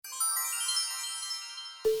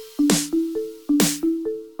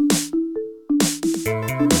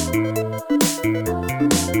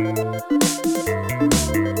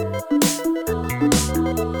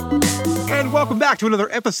back to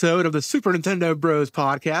another episode of the Super Nintendo Bros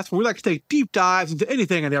podcast, where we like to take deep dives into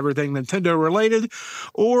anything and everything Nintendo related,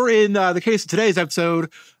 or in the case of today's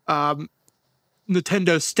episode,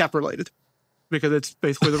 Nintendo step related, because it's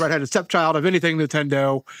basically the redheaded stepchild of anything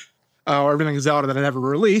Nintendo or everything Zelda that I ever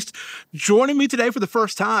released. Joining me today for the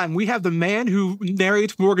first time, we have the man who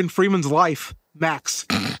narrates Morgan Freeman's life, Max.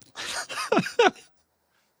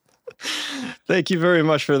 Thank you very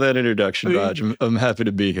much for that introduction, Raj. I'm happy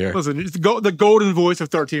to be here. Listen, it's the golden voice of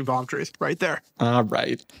 13 Palm Trees, right there. All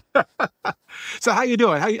right. So how you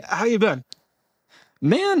doing? How you been?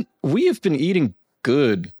 Man, we have been eating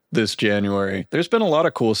good this January. There's been a lot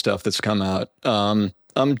of cool stuff that's come out.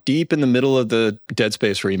 I'm deep in the middle of the Dead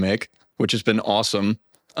Space remake, which has been awesome.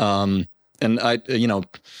 And a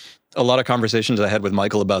lot of conversations I had with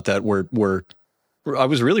Michael about that were I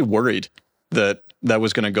was really worried that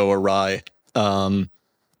was going to go awry.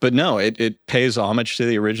 But no, it pays homage to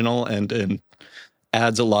the original and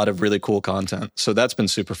adds a lot of really cool content. So that's been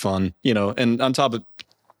super fun, and on top of,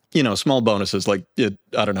 small bonuses like, the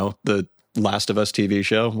Last of Us TV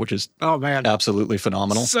show, which is absolutely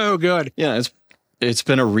phenomenal. So good. Yeah, it's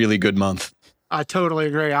been a really good month. I totally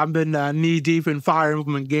agree. I've been knee deep in Fire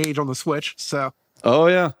Emblem Engage on the Switch. So. Oh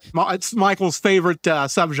yeah. It's Michael's favorite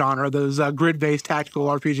subgenre, those grid-based tactical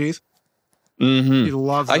RPGs. Mm-hmm. He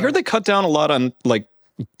loves that. I heard they cut down a lot on like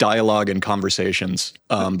dialogue and conversations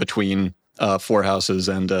between Four Houses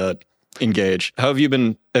and Engage. How have you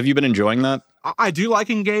been enjoying that? I do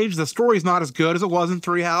like Engage. The story's not as good as it was in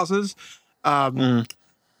Three Houses. I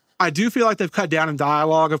do feel like they've cut down in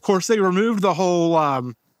dialogue. Of course, they removed the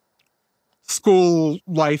whole school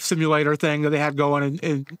life simulator thing that they had going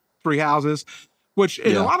in Three Houses, which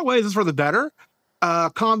in a lot of ways is for the better.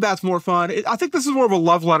 Combat's more fun. I think this is more of a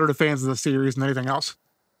love letter to fans of the series than anything else.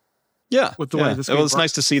 Yeah. With the way this it's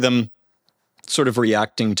nice to see them sort of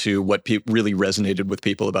reacting to what really resonated with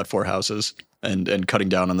people about Four Houses and cutting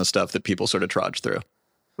down on the stuff that people sort of trudge through.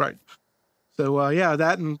 Right. So,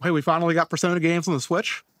 that, and hey, we finally got Persona games on the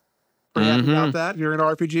Switch. Pretty happy about that. If you're into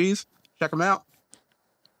RPGs, check them out.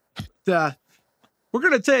 We're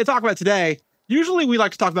going to talk about today. Usually we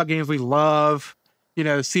like to talk about games we love,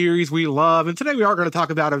 series we love. And today we are going to talk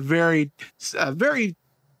about a very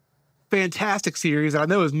fantastic series that I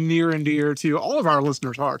know is near and dear to all of our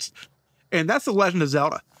listeners' hearts. And that's The Legend of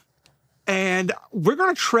Zelda. And we're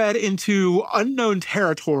going to tread into unknown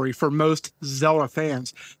territory for most Zelda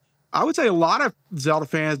fans. I would say a lot of Zelda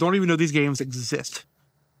fans don't even know these games exist.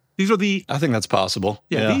 I think that's possible.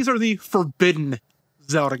 Yeah. These are the forbidden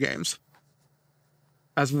Zelda games,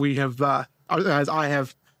 as I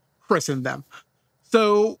have christened them.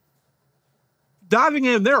 So, diving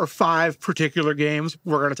in, there are 5 particular games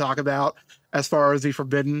we're going to talk about as far as the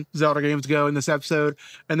forbidden Zelda games go in this episode.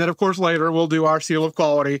 And then, of course, later we'll do our seal of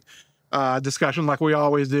quality discussion like we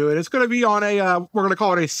always do. And it's going to be on we're going to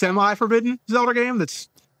call it a semi-forbidden Zelda game that's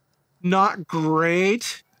not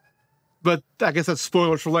great, but I guess that's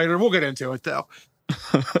spoilers for later. We'll get into it, though.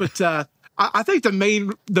 But I think the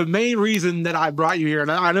main reason that I brought you here, and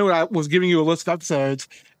I know I was giving you a list of episodes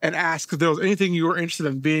and asked if there was anything you were interested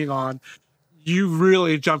in being on, you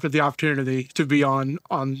really jumped at the opportunity to be on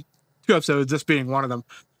 2 episodes, this being one of them.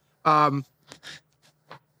 The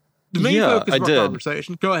main focus of our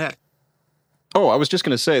conversation. Go ahead. Oh, I was just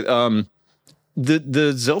going to say,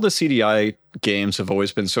 the Zelda CDI games have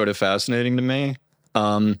always been sort of fascinating to me.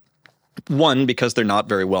 One, because they're not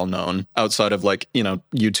very well known outside of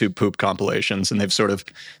YouTube poop compilations, and they've sort of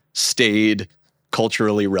stayed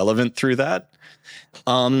culturally relevant through that.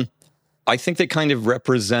 I think they kind of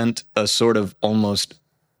represent a sort of almost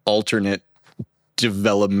alternate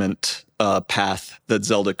development path that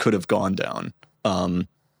Zelda could have gone down,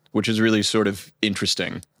 which is really sort of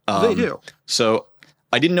interesting. They do. So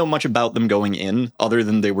I didn't know much about them going in, other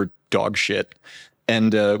than they were dog shit.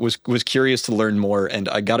 And was curious to learn more, and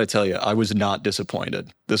I got to tell you, I was not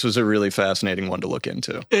disappointed. This was a really fascinating one to look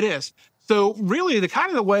into. It is. So really,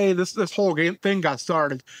 the way this whole game thing got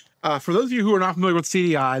started, for those of you who are not familiar with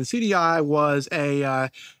CDI, the CDI was a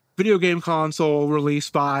video game console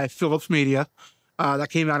released by Philips Media that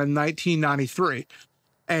came out in 1993.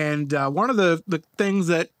 And one of the things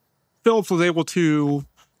that Philips was able to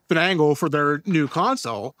finagle for their new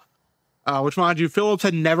console, which, mind you, Philips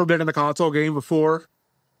had never been in the console game before,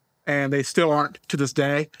 and they still aren't to this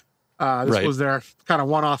day. This was their kind of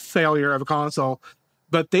one-off failure of a console.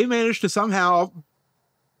 But they managed to somehow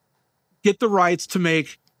get the rights to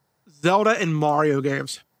make Zelda and Mario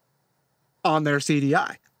games on their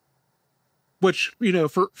CDI. Which,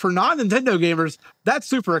 for non-Nintendo gamers, that's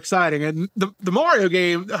super exciting. And the Mario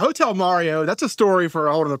game, Hotel Mario, that's a story for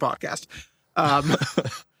a whole other podcast.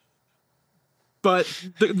 But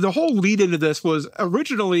the whole lead into this was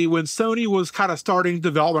originally when Sony was kind of starting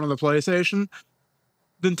development on the PlayStation,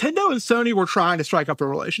 Nintendo and Sony were trying to strike up a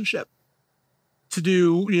relationship to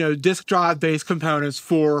do, disk drive based components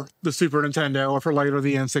for the Super Nintendo or for later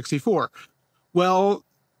the N64. Well,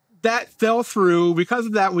 that fell through. Because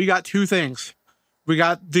of that, we got two things. We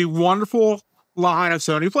got the wonderful line of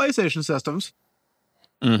Sony PlayStation systems,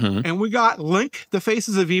 and we got Link, the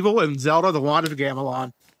Faces of Evil, and Zelda, the Wand of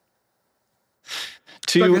Gamelon.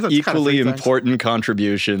 Two equally important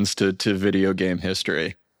contributions to video game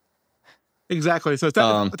history. Exactly. So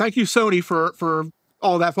thank you, Sony, for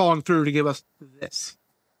all that falling through to give us this.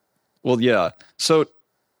 Well, yeah. So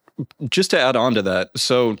just to add on to that,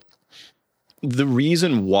 so the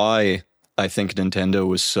reason why I think Nintendo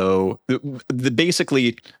was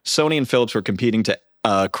basically Sony and Philips were competing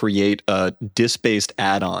to create a disc-based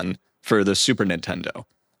add-on for the Super Nintendo.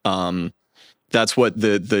 That's what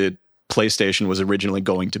the PlayStation was originally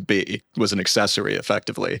going to be, was an accessory,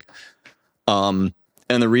 effectively. And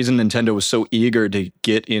the reason Nintendo was so eager to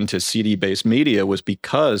get into CD-based media was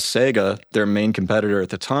because Sega, their main competitor at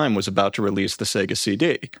the time, was about to release the Sega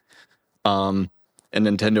CD. And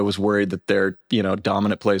Nintendo was worried that their,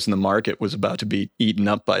 dominant place in the market was about to be eaten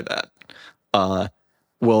up by that.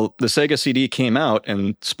 Well, the Sega CD came out,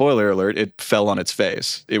 and spoiler alert, it fell on its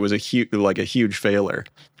face. It was a huge failure,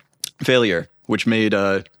 which made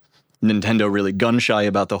Nintendo really gun shy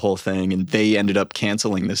about the whole thing, and they ended up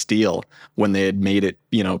canceling this deal when they had made it,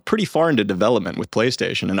 pretty far into development with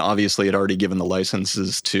PlayStation, and obviously had already given the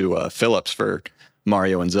licenses to Philips for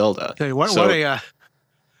Mario and Zelda. Okay,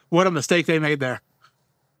 what a mistake they made there.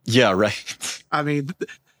 Yeah, right. I mean,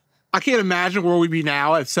 I can't imagine where we'd be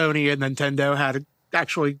now if Sony and Nintendo had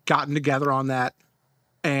actually gotten together on that.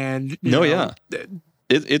 And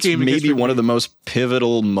it's maybe one of the most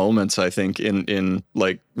pivotal moments, I think, in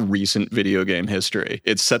like recent video game history.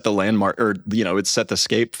 It set the landmark, or it set the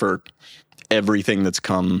scape for everything that's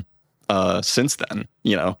come since then.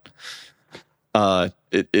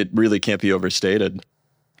 It really can't be overstated.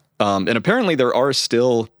 And apparently there are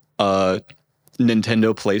still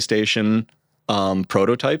Nintendo PlayStation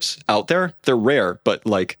prototypes out there. They're rare, but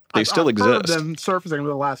they still exist. I've heard of them surfacing over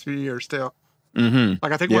the last few years too. Mm-hmm.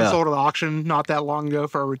 I think one sold at auction not that long ago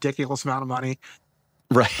for a ridiculous amount of money.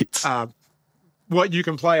 Right. What you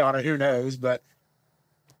can play on it, who knows? But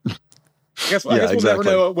I guess we'll never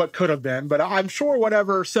know what could have been. But I'm sure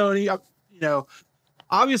whatever Sony,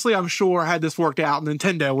 obviously I'm sure had this worked out,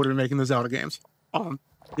 Nintendo would have been making the Zelda games on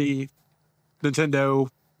the Nintendo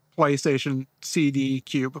PlayStation CD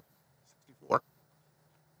Cube 64.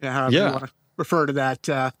 However you want to refer to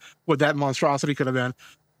that, what that monstrosity could have been.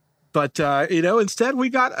 But, instead we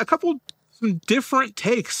got some different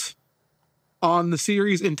takes on the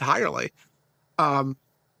series entirely. So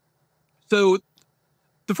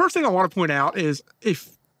the first thing I want to point out is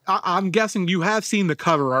I'm guessing you have seen the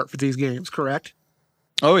cover art for these games, correct?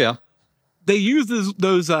 Oh, yeah. They use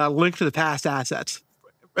those Link to the Past assets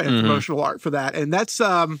and promotional art for that. And that's,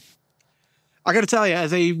 I got to tell you,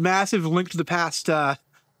 as a massive Link to the Past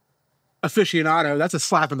aficionado, that's a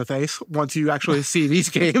slap in the face once you actually see these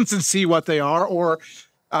games and see what they are. Or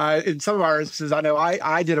in some of our instances, I know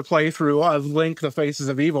I did a playthrough of Link, the Faces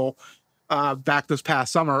of Evil back this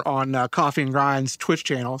past summer on Coffee and Grind's Twitch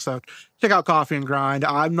channel. So check out Coffee and Grind.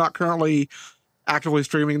 I'm not currently actively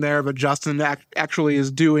streaming there, but Justin actually is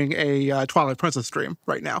doing a Twilight Princess stream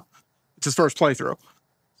right now. It's his first playthrough.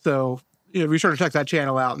 So be sure to check that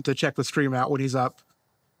channel out and to check the stream out when he's up.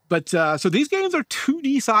 But so these games are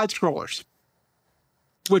 2D side scrollers,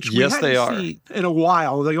 which we hadn't seen in a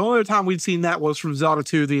while. The only other time we'd seen that was from Zelda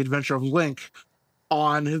 2: The Adventure of Link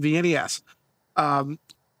on the NES.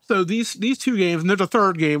 So these two games, and there's a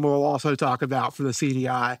third game we'll also talk about for the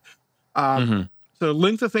CDI. So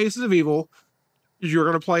Link: The Faces of Evil, you're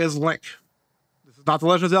going to play as Link. This is not The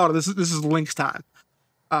Legend of Zelda. This is Link's time.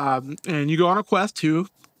 And you go on a quest to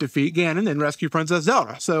defeat Ganon and rescue Princess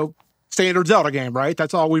Zelda. So standard Zelda game, right?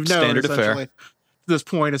 That's all we've known essentially to this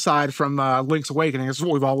point, aside from Link's Awakening. This is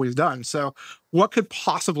what we've always done. So what could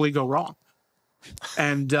possibly go wrong?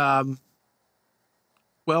 And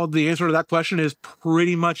well, the answer to that question is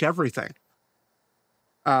pretty much everything.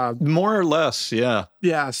 More or less, yeah.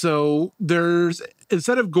 Yeah, so there's,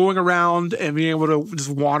 instead of going around and being able to just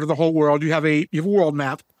wander the whole world, you have a world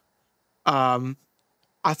map.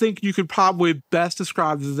 I think you could probably best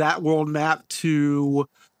describe that world map to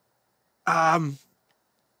I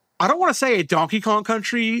don't want to say a Donkey Kong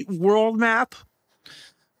Country world map.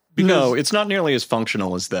 No, it's not nearly as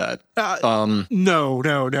functional as that. No.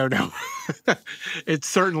 It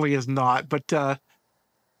certainly is not. But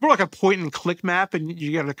more like a point and click map, and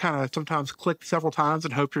you got to kind of sometimes click several times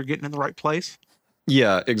and hope you're getting in the right place.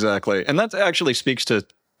 Yeah, exactly. And that actually speaks to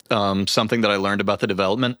something that I learned about the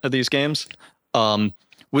development of these games. I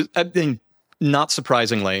think, not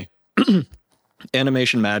surprisingly,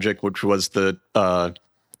 Animation Magic, which was the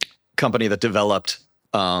company that developed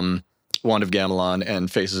Wand of Gamelon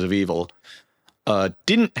and Faces of Evil,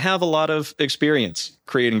 didn't have a lot of experience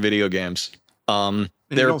creating video games.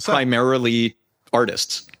 They're primarily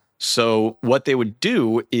artists. So what they would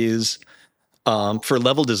do is, for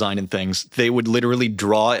level design and things, they would literally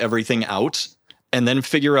draw everything out and then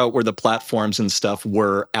figure out where the platforms and stuff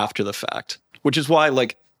were after the fact, which is why,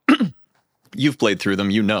 like, you've played through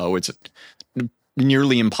them, you know, it's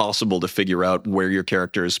nearly impossible to figure out where your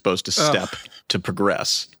character is supposed to step to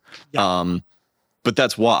progress. Yeah. But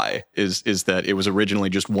that's why is that it was originally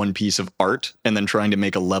just one piece of art and then trying to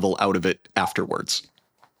make a level out of it afterwards.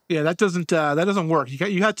 Yeah, that doesn't work.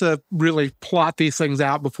 You have to really plot these things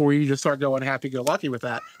out before you just start going happy-go-lucky with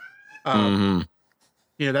that.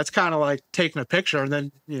 You know, that's kind of like taking a picture and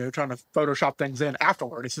then, you know, trying to Photoshop things in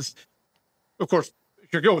afterward. It's just, of course,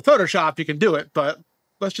 if you're good with Photoshop, you can do it. But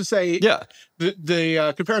let's just say, yeah,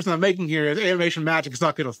 the comparison I'm making here is Animation Magic is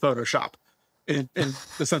not good with Photoshop in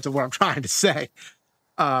the sense of what I'm trying to say.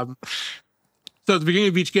 So at the beginning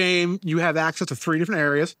of each game, you have access to 3 different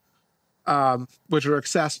areas, which are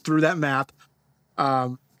accessed through that map.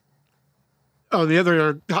 The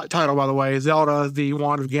other title, by the way, is Zelda: The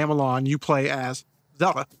Wand of Gamelon. You play as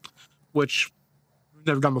Zelda, which we've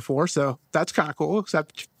never done before, so that's kind of cool.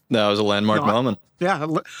 Except that was a landmark moment. Yeah,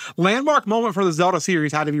 landmark moment for the Zelda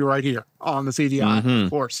series had to be right here on the CDI, of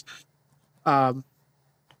course.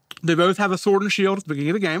 They both have a sword and shield at the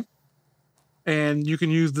beginning of the game, and you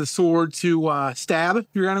can use the sword to stab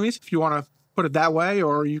your enemies if you want to put it that way,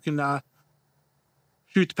 or you can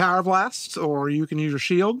shoot the power blasts, or you can use your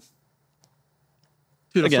shield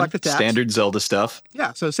to deflect attacks. Standard Zelda stuff.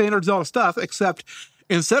 Yeah, so standard Zelda stuff, except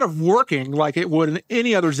instead of working like it would in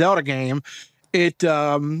any other Zelda game, it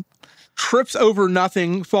trips over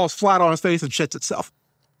nothing, falls flat on its face, and shits itself.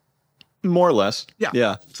 More or less.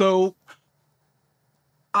 Yeah. So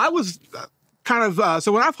I was kind of...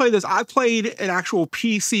 so when I played this, I played an actual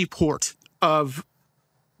PC port of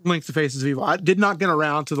Link to Faces of Evil. I did not get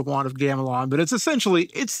around to the Wand of Gamelon, but it's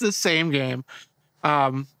the same game.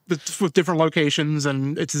 With different locations,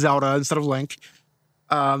 and it's Zelda instead of Link.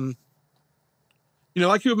 You know,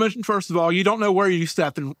 like you mentioned, first of all, you don't know where you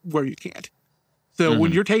step and where you can't. So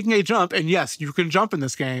when you're taking a jump, and yes, you can jump in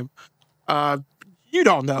this game, you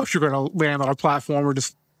don't know if you're going to land on a platform or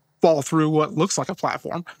just fall through what looks like a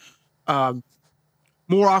platform.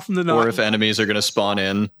 More often than not. Or if enemies are going to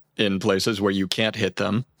spawn in places where you can't hit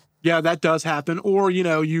them. Yeah, that does happen. Or, you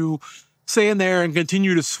know, you stand there and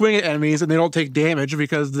continue to swing at enemies and they don't take damage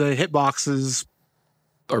because the hitboxes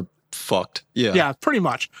are fucked. Yeah, pretty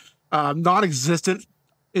much. Non-existent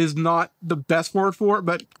is not the best word for it,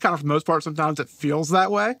 but kind of for the most part, sometimes it feels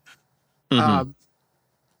that way. I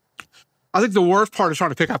think the worst part is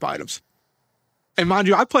trying to pick up items. And mind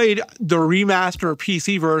you, I played the remaster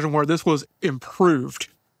PC version where this was improved,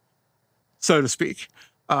 so to speak.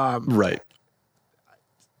 Right.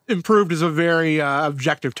 Improved is a very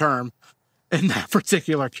objective term in that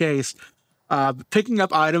particular case. Picking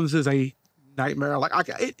up items is a nightmare. Like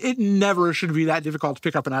it never should be that difficult to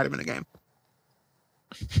pick up an item in a game.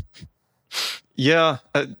 Yeah.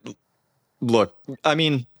 Look, I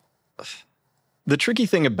mean, the tricky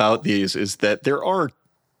thing about these is that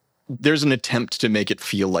there's an attempt to make it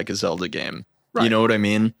feel like a Zelda game. Right. You know what I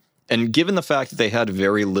mean? And given the fact that they had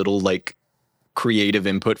very little like creative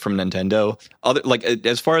input from Nintendo,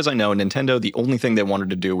 as far as I know, Nintendo, the only thing they wanted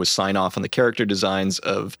to do was sign off on the character designs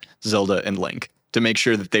of Zelda and Link to make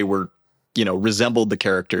sure that they were, you know, resembled the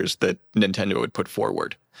characters that Nintendo would put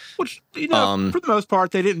forward. Which, you know, for the most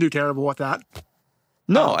part, they didn't do terrible with that.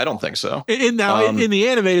 No, I don't think so. In the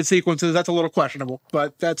animated sequences, that's a little questionable,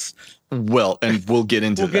 but that's... Well, and we'll get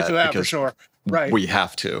into that. We'll get to that for sure. Right. We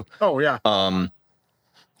have to. Oh, yeah.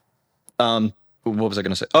 What was I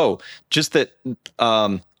going to say? Oh, just that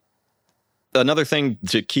another thing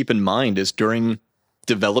to keep in mind is during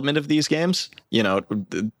development of these games, you know,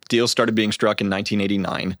 the deals started being struck in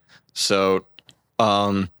 1989. So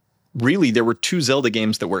really, there were 2 Zelda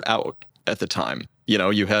games that were out at the time. You know,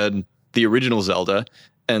 you had the original Zelda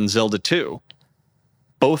and Zelda 2.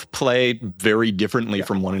 Both play very differently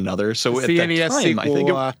from one another. So it's at the that NES time,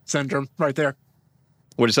 sequel, I think syndrome right there.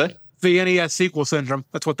 What did you say? The NES sequel syndrome.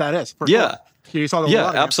 That's what that is. Yeah. You saw the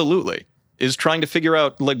absolutely. is trying to figure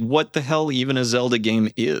out like what the hell even a Zelda game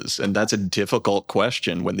is. And that's a difficult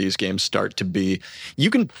question when these games start to be, you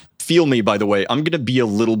can feel me, by the way, I'm going to be a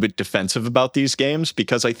little bit defensive about these games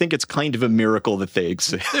because I think it's kind of a miracle that they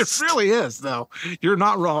exist. It really is, though. You're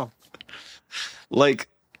not wrong. Like,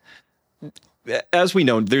 as we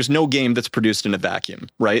know, there's no game that's produced in a vacuum,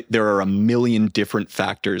 right? There are a million different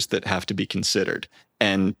factors that have to be considered.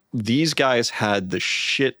 And these guys had the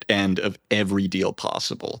shit end of every deal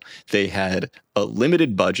possible. They had a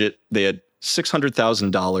limited budget. They had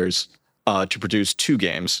 $600,000 to produce 2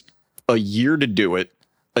 games, a year to do it,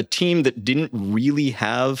 a team that didn't really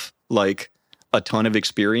have like a ton of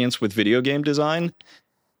experience with video game design,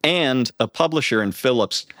 and a publisher in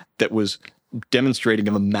Philips that was demonstrating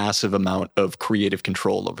a massive amount of creative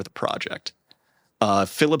control over the project.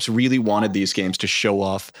 Philips really wanted these games to show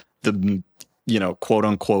off the, quote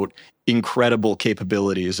unquote, incredible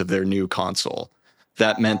capabilities of their new console.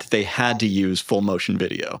 That meant they had to use full motion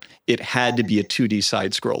video. It had to be a 2D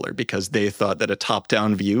side scroller because they thought that a top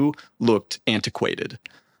down view looked antiquated.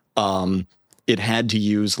 It had to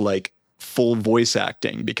use like full voice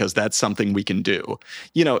acting because that's something we can do.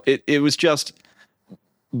 It was just,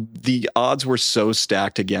 the odds were so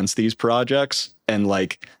stacked against these projects, and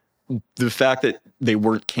like the fact that they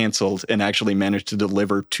weren't canceled and actually managed to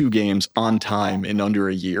deliver 2 games on time in under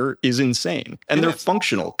a year is insane. And they're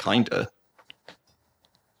functional, kinda.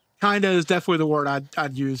 Kinda is definitely the word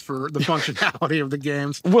I'd use for the functionality of the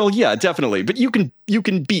games. Well, yeah, definitely. But you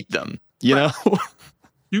can beat them, you know?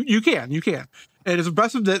 You can. And it's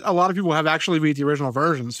impressive that a lot of people have actually beat the original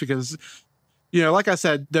versions because, like I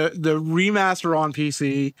said, the remaster on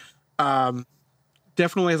PC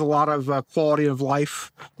definitely has a lot of quality of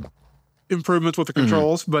life improvements with the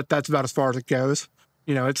controls, but that's about as far as it goes.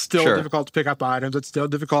 It's still difficult to pick up items. It's still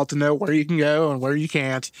difficult to know where you can go and where you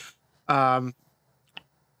can't. But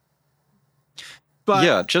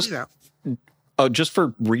yeah, just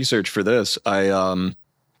for research for this, I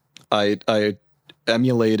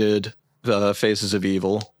emulated Faces of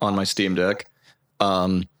Evil on my Steam Deck,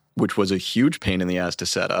 which was a huge pain in the ass to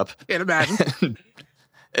set up. Can't imagine.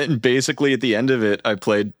 And basically at the end of it, I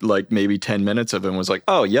played like maybe 10 minutes of it and was like,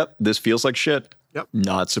 oh, yep, this feels like shit. Yep.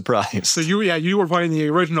 Not surprised. So you were playing the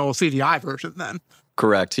original CDI version then?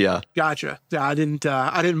 Correct, yeah. Gotcha. Yeah, I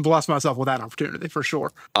didn't bless myself with that opportunity for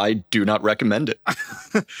sure. I do not recommend it.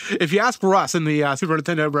 If you ask Russ in the Super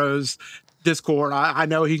Nintendo Bros Discord, I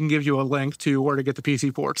know he can give you a link to where to get the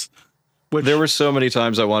PC ports. There were so many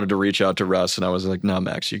times I wanted to reach out to Russ, and I was like, no,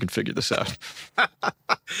 Max, you can figure this out.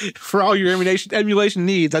 For all your emulation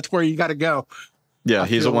needs, that's where you got to go. Yeah,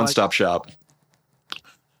 he's a one-stop shop.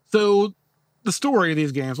 So the story of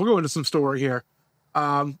these games, we'll go into some story here.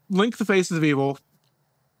 Link the Faces of Evil.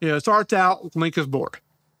 It starts out, Link is bored.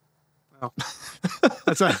 Well,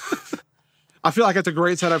 I feel like that's a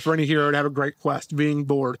great setup for any hero to have a great quest, being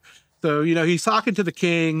bored. So, he's talking to the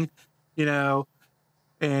king,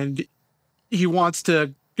 and he wants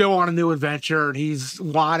to go on a new adventure, and he's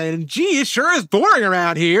whining, gee, it sure is boring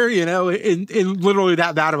around here, in literally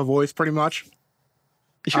that bad of a voice, pretty much.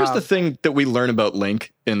 Here's the thing that we learn about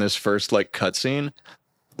Link in this first, cutscene.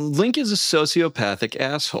 Link is a sociopathic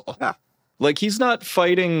asshole. Yeah. He's not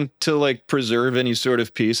fighting to, preserve any sort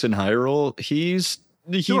of peace in Hyrule. He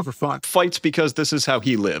for fun. Fights because this is how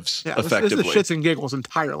he lives, effectively. This is shits and giggles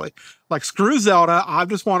entirely. Screw Zelda, I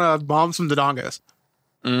just want to bomb some Dodongos.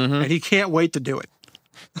 Mm-hmm. And he can't wait to do it.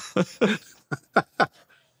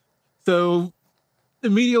 So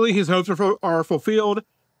immediately his hopes are fulfilled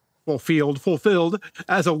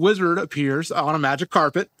as a wizard appears on a magic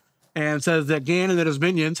carpet and says that Ganon and his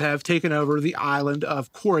minions have taken over the island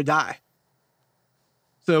of Koridai.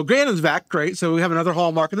 So Ganon's back, great. So we have another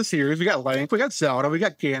hallmark of the series. We got Link, we got Zelda, we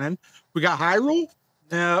got Ganon, we got Hyrule.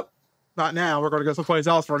 Nope, not now. We're going to go someplace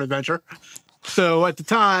else for an adventure. So at the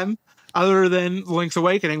time, other than Link's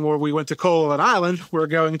Awakening, where we went to Koholint Island, we're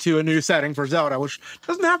going to a new setting for Zelda, which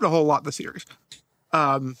doesn't happen a whole lot in the series.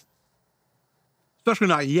 Especially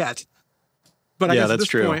not yet. But I guess at this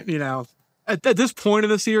point, at this point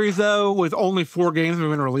in the series, though, with only 4 games that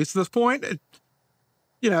have been released at this point, I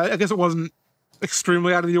guess it wasn't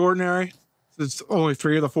extremely out of the ordinary. It's only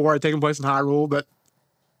 3 of the 4 had taken place in Hyrule, but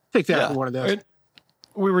take that for what it is.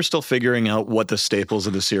 We were still figuring out what the staples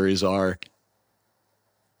of the series are.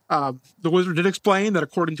 The wizard did explain that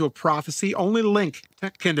according to a prophecy, only Link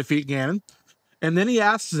can defeat Ganon. And then he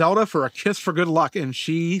asked Zelda for a kiss for good luck, and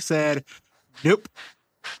she said, nope.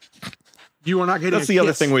 You are not getting That's the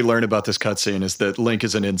other thing we learn about this cutscene is that Link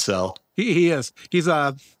is an incel. He is. He's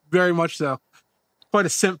very much so. Quite a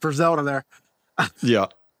simp for Zelda there. Yeah.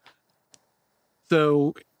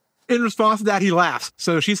 So in response to that, he laughs.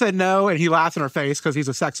 So she said no, and he laughs in her face because he's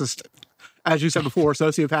a sexist, as you said before,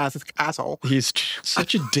 sociopathic asshole. He's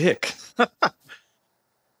such a dick.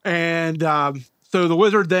 And so the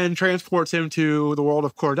wizard then transports him to the world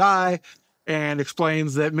of Kordai and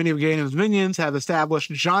explains that many of Ganon's minions have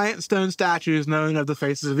established giant stone statues known as the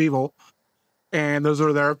Faces of Evil, and those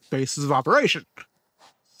are their bases of operation.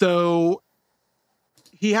 So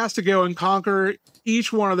he has to go and conquer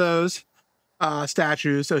each one of those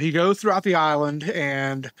statues. So he goes throughout the island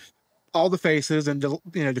and all the faces and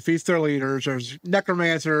defeats their leaders. There's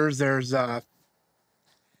necromancers. There's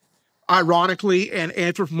ironically an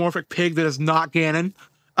anthropomorphic pig that is not Ganon.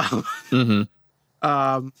 There's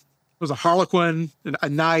a harlequin, a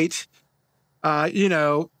knight.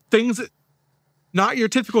 Things that, not your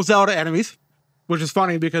typical Zelda enemies, which is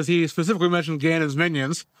funny because he specifically mentioned Ganon's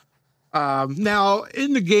minions. Now,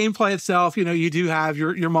 in the gameplay itself, you do have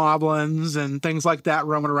your moblins and things like that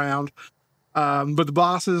roaming around. But the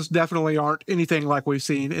bosses definitely aren't anything like we've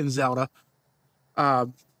seen in Zelda.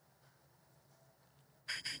 And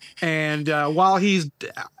while he's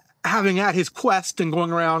having at his quest and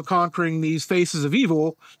going around conquering these faces of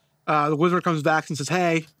evil, the wizard comes back and says,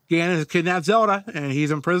 hey, Ganon has kidnapped Zelda, and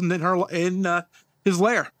he's imprisoned in his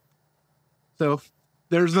lair. So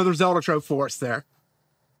there's another Zelda trope for us there.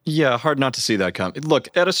 Yeah, hard not to see that come.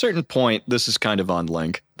 Look, at a certain point, this is kind of on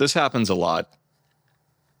Link. This happens a lot.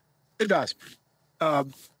 It does.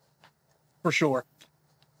 For sure.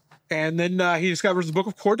 And then he discovers the Book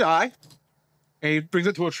of Kordai, and he brings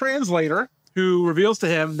it to a translator who reveals to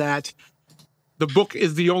him that the book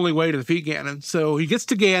is the only way to defeat Ganon. So he gets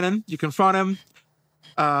to Ganon, you confront him.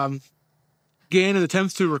 Ganon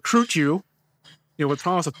attempts to recruit you, with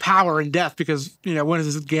promise of power and death, because, when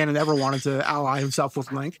has Ganon ever wanted to ally himself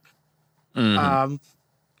with Link? And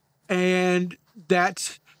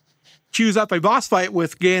that cues up a boss fight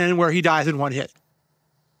with Ganon where he dies in one hit.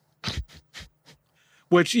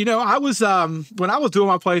 Which, I was, when I was doing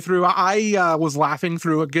my playthrough, I was laughing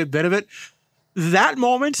through a good bit of it. That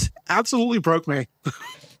moment absolutely broke me.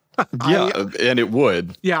 And it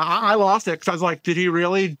would. Yeah, I lost it because I was like, did he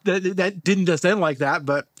really? That didn't just end like that,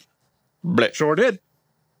 but Blech. Sure did.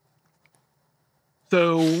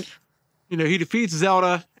 So, he defeats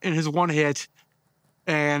Zelda in his one hit,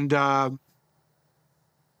 and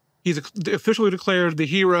he's officially declared the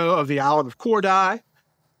hero of the island of Kordai.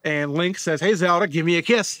 And Link says, hey, Zelda, give me a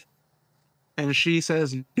kiss. And she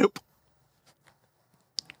says, nope.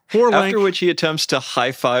 Poor Link. After which he attempts to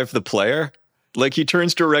high-five the player. Like, he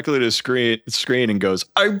turns directly to the screen and goes,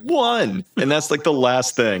 I won! And that's like the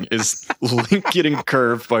last thing, is Link getting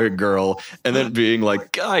curved by a girl and then being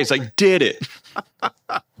like, guys, I did it.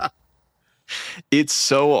 It's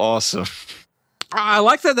so awesome. I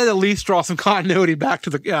like that at least draw some continuity back to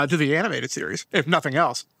the animated series, if nothing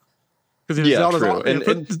else. Because true.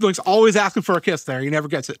 Link's always asking for a kiss there. He never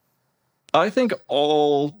gets it. I think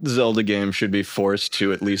all Zelda games should be forced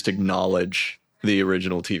to at least acknowledge the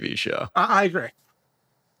original TV show. I agree. I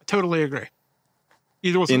totally agree.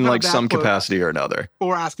 Either with in like some capacity or another.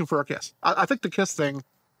 Or asking for a kiss. I think the kiss thing,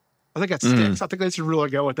 I think that sticks. I think they should really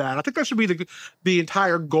go with that. I think that should be the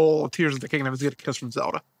entire goal of Tears of the Kingdom, is to get a kiss from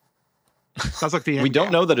Zelda. That's like the end. We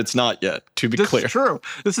don't know that it's not yet, to be clear.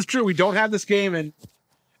 This is true. We don't have this game, and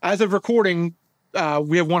as of recording,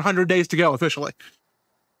 we have 100 days to go officially.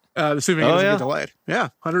 Assuming it doesn't get delayed. Yeah,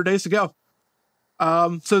 100 days to go.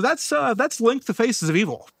 So that's Link: The Faces of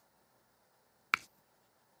Evil.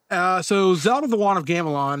 So Zelda: The Wand of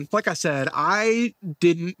Gamelon, like I said, I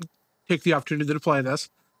didn't take the opportunity to play this.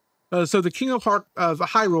 So the King of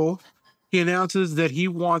Hyrule, he announces that he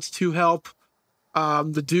wants to help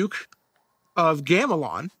the Duke of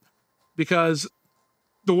Gamelon, because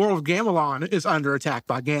the world of Gamelon is under attack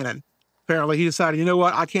by Ganon. Apparently he decided, you know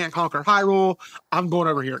what, I can't conquer Hyrule, I'm going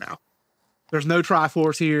over here now. There's no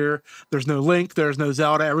Triforce here, there's no Link, there's no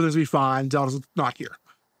Zelda, everything's gonna be fine, Zelda's not here.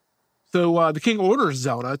 So the king orders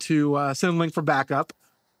Zelda to send Link for backup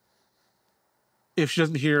if she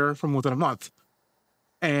doesn't hear from within a month.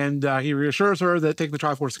 And he reassures her that taking the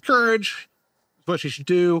Triforce of Courage is what she should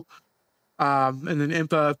do. And then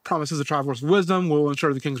Impa promises the Triforce of Wisdom will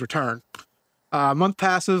ensure the king's return. A month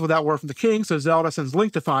passes without word from the king, so Zelda sends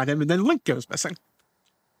Link to find him, and then Link goes missing.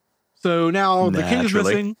 So now the king is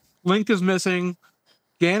missing, Link is missing,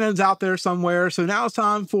 Ganon's out there somewhere, so now it's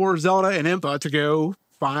time for Zelda and Impa to go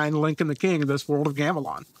find Link and the king in this world of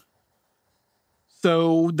Gamelon.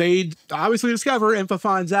 So they obviously discover, Impa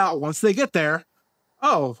finds out once they get there,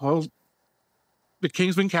 oh, well, the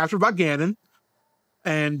king's been captured by Ganon,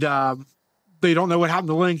 and they don't know what happened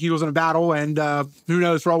to Link. He was in a battle, and who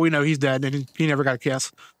knows, for all we know, he's dead, and he never got a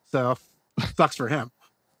kiss. So, sucks for him.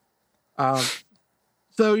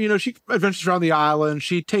 So, she adventures around the island.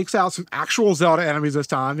 She takes out some actual Zelda enemies this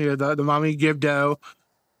time. The Mummy, Gibdo,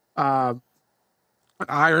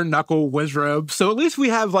 Iron Knuckle, Wizrobe. So at least we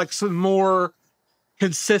have like some more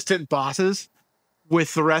consistent bosses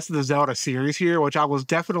with the rest of the Zelda series here, which I was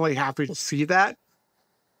definitely happy to see that.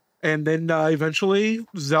 And then eventually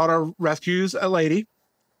Zelda rescues a lady.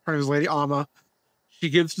 Her name is Lady Amma. She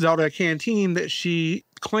gives Zelda a canteen that she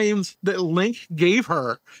claims that Link gave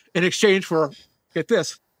her in exchange for, get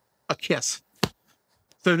this, a kiss.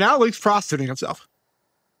 So now Link's prostituting himself.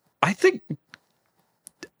 I think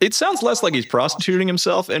it sounds less like he's prostituting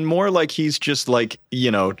himself and more like he's just like,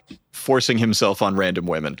 forcing himself on random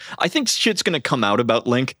women. I think shit's going to come out about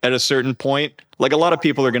Link at a certain point. Like a lot of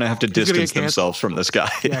people are going to have to distance themselves from this guy.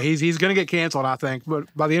 Yeah, he's going to get canceled, I think. But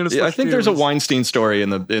by the end of I think there's a Weinstein story in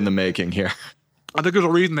the making here. I think there's a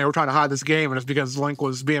reason they were trying to hide this game, and it's because Link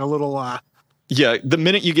was being a little... Yeah, the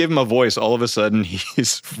minute you gave him a voice, all of a sudden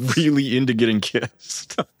he's really into getting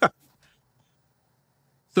kissed.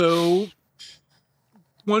 So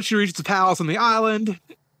once she reaches the palace on the island,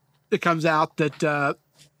 it comes out that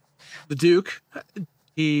the Duke,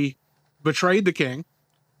 he betrayed the king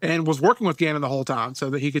and was working with Ganon the whole time so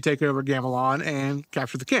that he could take over Gamelon and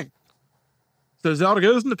capture the king. So Zelda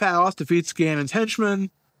goes in the palace, defeats Ganon's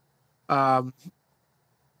henchmen,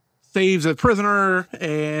 saves a prisoner,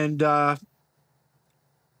 and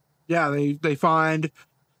they find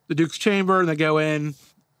the Duke's chamber and they go in,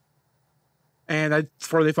 and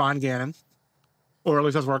that's where they find Ganon, or at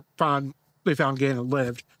least that's where they found Ganon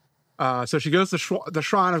lived. So she goes to the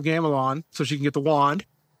Shrine of Gamelon so she can get the wand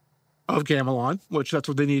of Gamelon, which that's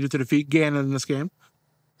what they needed to defeat Ganon in this game.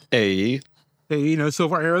 No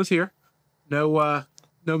silver arrows here. No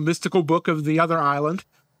mystical book of the other island.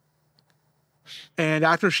 And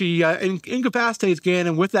after she incapacitates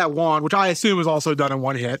Ganon with that wand, which I assume is also done in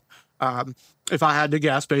one hit, if I had to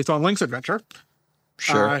guess based on Link's adventure.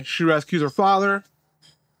 Sure. She rescues her father,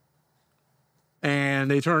 and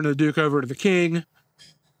they turn the Duke over to the king.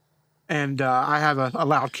 And I have a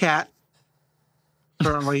loud cat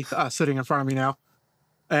currently sitting in front of me now.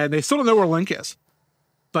 And they still don't know where Link is.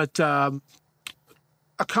 But a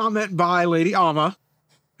comment by Lady Amma,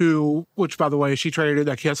 which by the way, she traded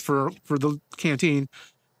a kiss for the canteen,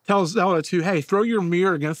 tells Zelda to, hey, throw your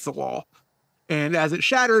mirror against the wall. And as it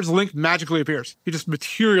shatters, Link magically appears. He just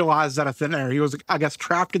materializes out of thin air. He was, I guess,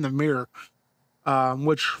 trapped in the mirror,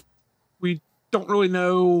 which we don't really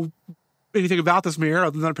know anything about this mirror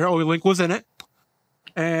other than apparently Link was in it.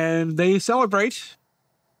 And they celebrate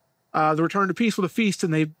the return to peace with a feast,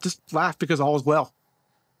 and they just laugh because all is well.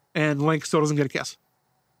 And Link still doesn't get a kiss.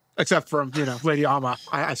 Except from, Lady Amma,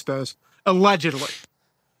 I suppose. Allegedly.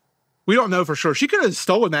 We don't know for sure. She could have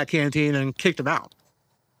stolen that canteen and kicked him out.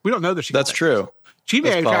 We don't know that she. That's true. She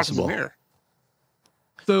may have trapped him in the mirror.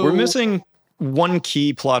 So we're missing one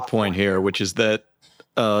key plot point here, which is that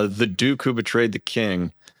the Duke who betrayed the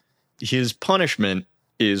king, his punishment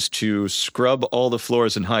is to scrub all the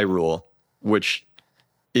floors in Hyrule, which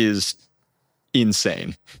is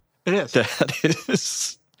insane. It is. That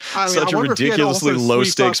is such a ridiculously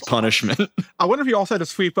low-stakes punishment. I wonder if you also had to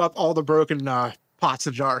sweep up all the broken pots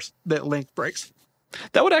and jars that Link breaks.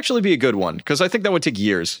 That would actually be a good one, because I think that would take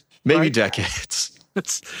years, maybe decades.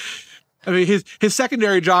 His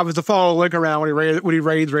secondary job is to follow Link around when he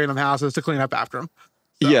raids random houses to clean up after him.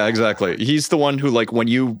 So. Yeah, exactly. He's the one who, like, when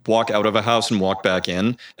you walk out of a house and walk back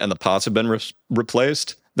in and the pots have been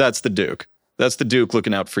replaced, that's the Duke. That's the Duke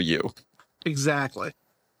looking out for you. Exactly.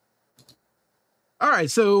 All right,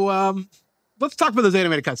 so let's talk about those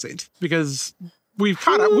animated cutscenes, because we've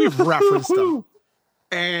referenced them.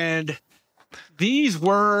 And these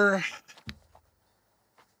were...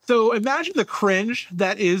 So imagine the cringe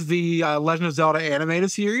that is the Legend of Zelda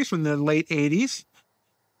animated series from the late 80s.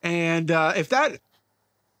 And if that...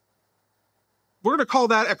 We're going to call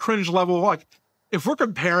that a cringe level. Like, if we're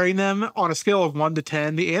comparing them on a scale of 1 to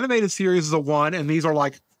 10, the animated series is a 1, and these are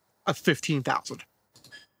like a 15,000.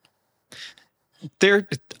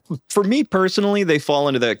 For me personally, they fall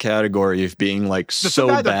into that category of being like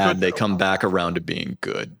so bad they come back around to being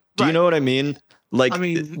good. Do you know what I mean? Like,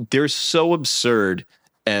 they're so absurd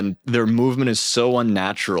and their movement is so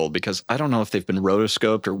unnatural, because I don't know if they've been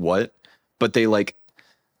rotoscoped or what, but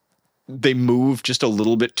they move just a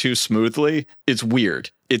little bit too smoothly. It's weird.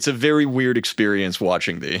 It's a very weird experience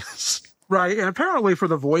watching these. Right. And apparently for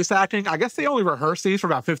the voice acting, I guess they only rehearsed these for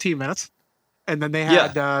about 15 minutes. And then they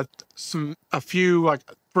had a few, like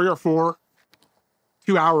 3 or 4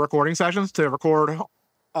 2-hour recording sessions to record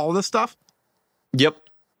all this stuff. Yep.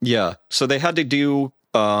 Yeah. So they had to do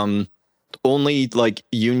only like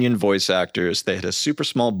union voice actors. They had a super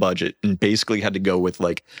small budget and basically had to go with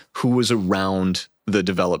like who was around the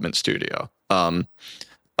development studio.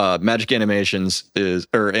 Magic Animations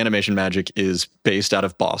Animation Magic is based out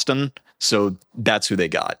of Boston, so that's who they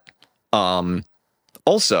got.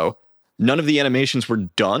 Also, none of the animations were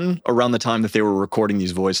done around the time that they were recording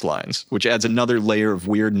these voice lines, which adds another layer of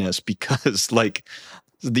weirdness because like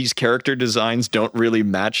these character designs don't really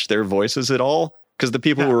match their voices at all because the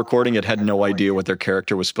people who were recording it had no idea what their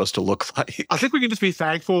character was supposed to look like. I think we can just be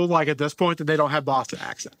thankful, like at this point, that they don't have Boston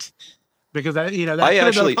accents, because that could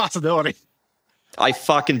have been a possibility. I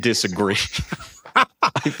fucking disagree.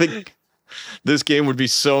 I think this game would be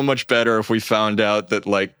so much better if we found out that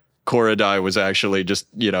like Korodai was actually just,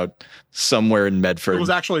 somewhere in Medford. It was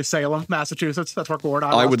actually Salem, Massachusetts. That's where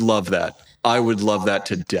Korodai was. I would love that. I would love that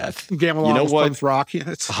to death. Gamelon, you know what? Plymouth Rock. Yeah,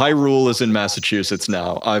 Hyrule is in Massachusetts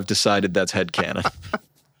now. I've decided that's headcanon.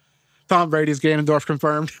 Tom Brady's Ganondorf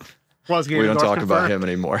confirmed. Was Ganondorf we don't talk confirmed. about him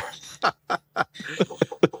anymore.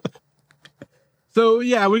 So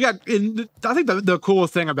yeah, I think the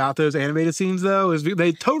coolest thing about those animated scenes though is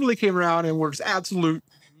they totally came around and were just absolute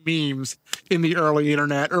memes in the early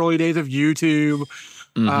days of YouTube.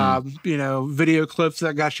 Video clips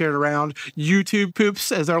that got shared around. YouTube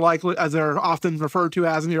poops, as they're often referred to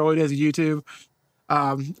as in the early days of YouTube.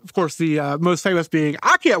 Of course, the most famous being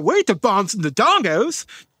 "I can't wait to bomb some the dongos."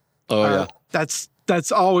 Oh yeah,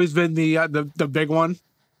 that's always been the big one.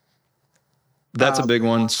 That's a big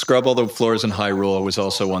one. Scrub all the floors in Hyrule was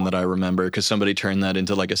also one that I remember because somebody turned that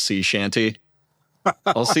into like a sea shanty.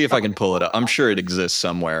 I'll see if I can pull it up. I'm sure it exists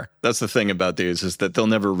somewhere. That's the thing about these is that they'll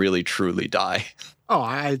never really truly die. Oh,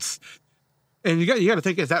 and you got to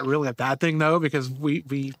think, is that really a bad thing though? Because we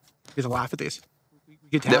get to laugh at these. We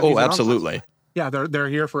get to have these absolutely. Yeah, they're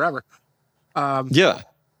here forever. Yeah.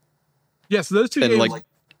 Yeah. So those two games.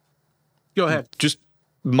 Go ahead. Just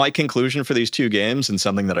my conclusion for these two games and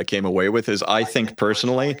something that I came away with is I think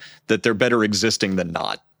personally that they're better existing than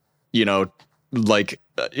not.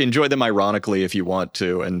 Enjoy them ironically if you want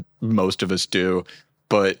to, and most of us do,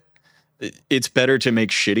 but it's better to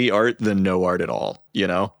make shitty art than no art at all,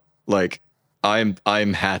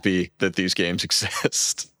 I'm happy that these games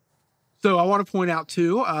exist. So I want to point out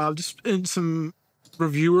too, just in some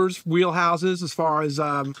reviewers' wheelhouses as far as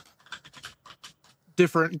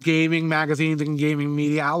different gaming magazines and gaming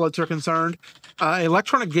media outlets are concerned,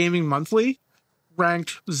 Electronic Gaming Monthly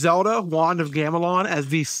ranked Zelda Wand of Gamelon as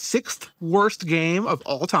the 6th worst game of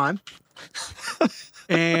all time.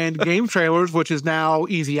 And Game Trailers, which is now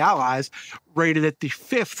Easy Allies, rated it the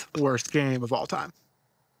 5th worst game of all time.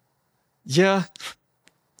 Yeah,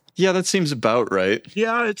 that seems about right.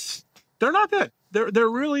 Yeah, they're not good.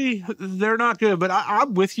 They're not good. But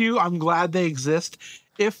I'm with you. I'm glad they exist,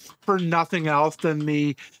 if for nothing else than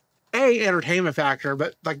the entertainment factor,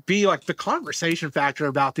 but B, the conversation factor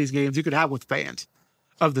about these games you could have with fans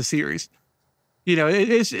of the series.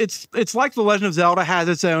 It's like The Legend of Zelda has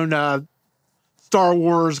its own Star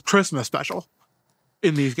Wars Christmas special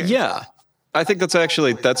in these games. Yeah, I think that's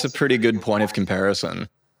a pretty good point of comparison.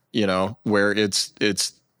 Where it's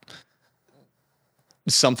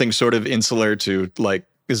something sort of insular to like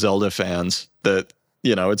Zelda fans that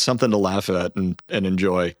it's something to laugh at and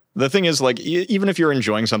enjoy. The thing is, even if you're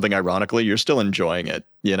enjoying something ironically, you're still enjoying it,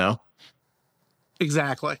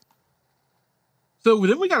 Exactly. So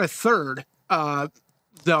then we got a third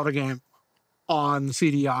Zelda game on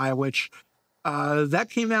CDI, which that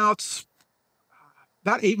came out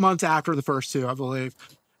about 8 months after the first two, I believe.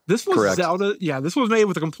 This was correct. Zelda. Yeah, this was made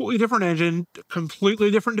with a completely different engine,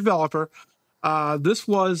 completely different developer. This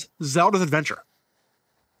was Zelda's Adventure.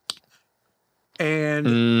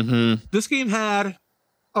 And this game had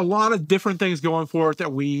a lot of different things going for it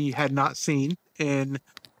that we had not seen in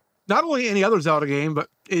not only any other Zelda game, but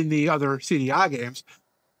in the other CDI games.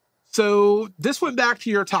 So this went back to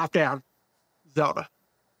your top-down Zelda.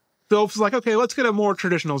 Phillips was like, okay, let's get a more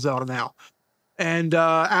traditional Zelda now. And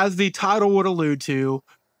as the title would allude to,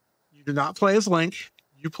 you do not play as Link.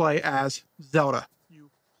 You play as Zelda. You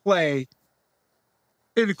play,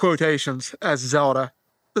 in quotations, as Zelda.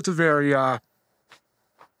 That's a very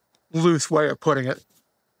loose way of putting it.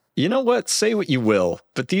 You know what? Say what you will,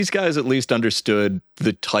 but these guys at least understood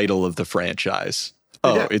the title of the franchise.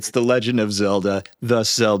 Oh, it's The Legend of Zelda.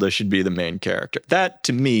 Thus, Zelda should be the main character. That,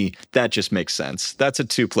 to me, that just makes sense. That's a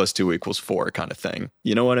 2 + 2 = 4 kind of thing.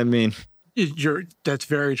 You know what I mean? That's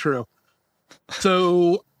very true.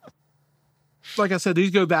 So, like I said,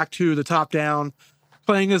 these go back to the top-down.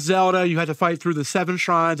 Playing as Zelda, you had to fight through the 7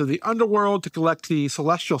 shrines of the underworld to collect the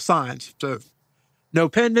celestial signs. So, No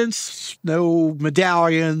pendants, no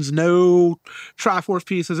medallions, no Triforce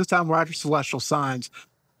pieces. This time we're after celestial signs.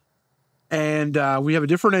 And we have a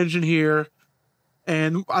different engine here.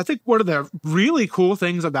 And I think one of the really cool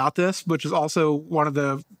things about this, which is also one of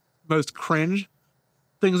the most cringe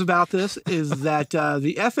things about this, is that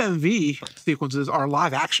the FMV sequences are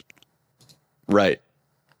live action. Right.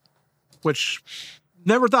 Which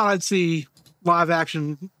never thought I'd see live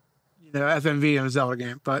action, FMV in a Zelda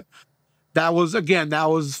game. But that was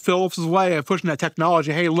Philips' way of pushing that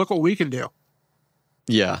technology. Hey, look what we can do.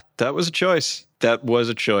 Yeah, that was a choice.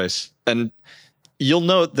 And you'll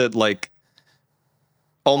note that, like,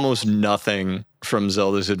 almost nothing from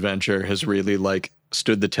Zelda's Adventure has really, like,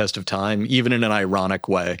 stood the test of time, even in an ironic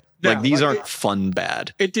way. No, like, these aren't fun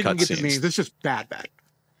bad. It didn't get to me. This is just bad.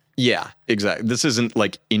 Yeah, exactly. This isn't,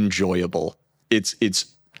 like, enjoyable. It's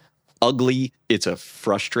ugly. It's a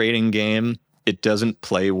frustrating game. It doesn't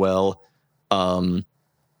play well. And,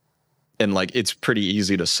 like, it's pretty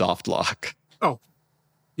easy to soft lock. Oh,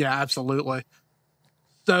 yeah, absolutely.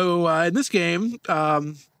 So in this game, talk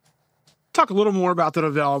a little more about the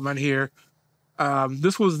development here.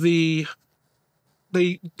 This was they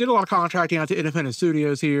did a lot of contracting out to independent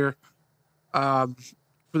studios here for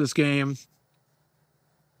this game.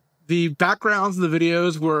 The backgrounds of the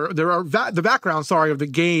videos the backgrounds of the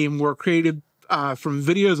game were created from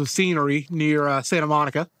videos of scenery near Santa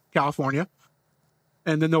Monica, California.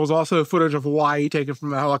 And then there was also footage of Hawaii taken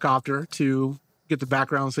from a helicopter to get the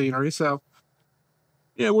background scenery. So,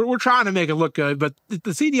 we're trying to make it look good, but the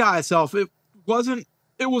CDI itself, it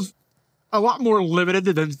was a lot more limited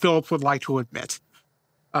than Philips would like to admit.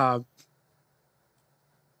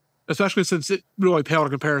 Especially since it really paled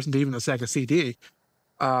in comparison to even the Sega CD.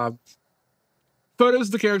 Photos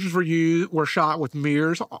of the characters were shot with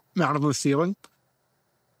mirrors mounted on the ceiling.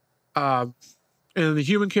 And the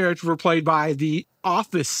human characters were played by the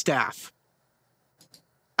office staff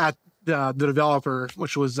at the developer,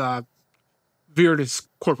 which was Viridis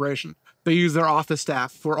Corporation. They use their office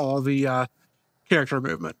staff for all the character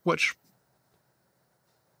movement, which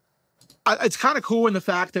it's kind of cool in the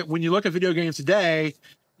fact that when you look at video games today,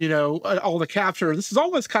 all the capture, this is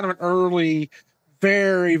almost kind of an early,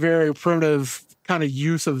 very, very primitive kind of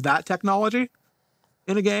use of that technology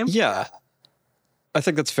in a game. Yeah, I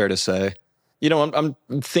think that's fair to say. I'm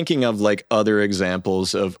thinking of, like, other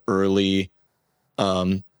examples of early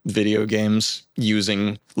video games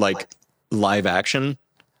using, like, live action.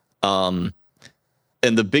 And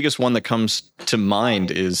the biggest one that comes to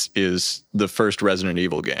mind is the first Resident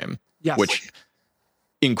Evil game. Yes. Which,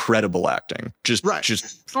 incredible acting. Just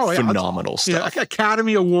phenomenal stuff. Yeah,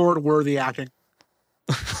 Academy Award worthy acting.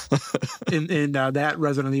 in that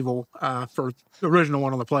Resident Evil for the original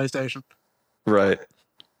one on the PlayStation. Right.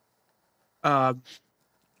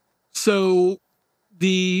 So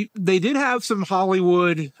they did have some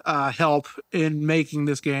Hollywood help in making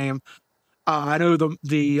this game. I know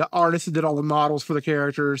the artist that did all the models for the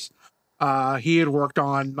characters. He had worked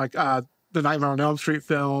on, like, the Nightmare on Elm Street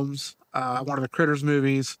films, one of the Critters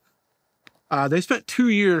movies. They spent 2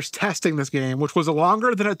 years testing this game, which was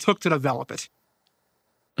longer than it took to develop it.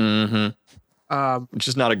 Mm-hmm. Which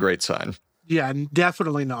is not a great sign. Yeah,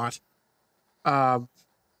 definitely not. And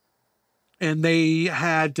they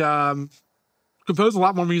had composed a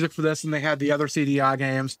lot more music for this than they had the other CDI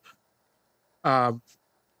games.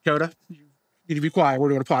 Coda, you need to be quiet. We're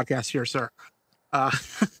doing a podcast here, sir.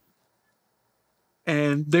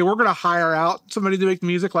 And they were going to hire out somebody to make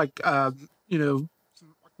music, like, some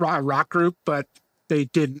rock group, but they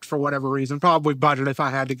didn't for whatever reason. Probably budget, if I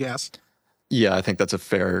had to guess. Yeah, I think that's a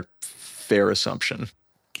fair assumption.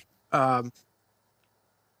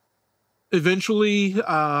 Eventually,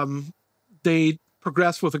 they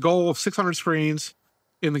progressed with a goal of 600 screens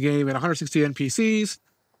in the game and 160 NPCs.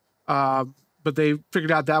 But they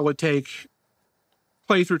figured out that would take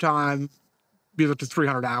playthrough time, be up to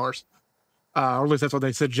 300 hours. Or at least that's what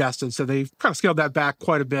they suggested. So they kind of scaled that back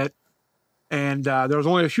quite a bit. And there was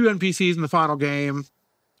only a few NPCs in the final game.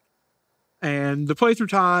 And the playthrough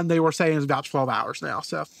time, they were saying, is about 12 hours now.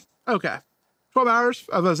 So, okay. 12 hours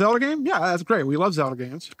of a Zelda game? Yeah, that's great. We love Zelda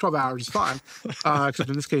games. 12 hours is fine. Except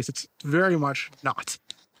in this case, it's very much not.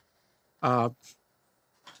 So,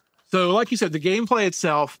 like you said, the gameplay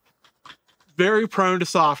itself, very prone to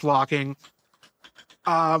soft locking.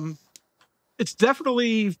 It's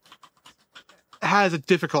definitely has a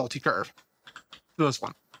difficulty curve to this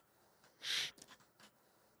one.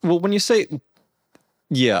 Well, when you say,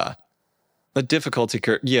 yeah, a difficulty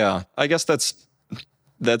curve, yeah, I guess that's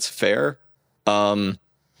fair. I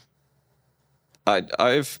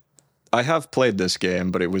have played this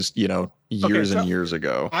game, but it was, years and years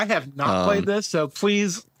ago. I have not played this, so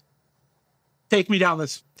please take me down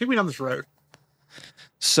this road.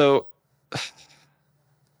 So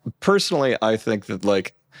personally, I think that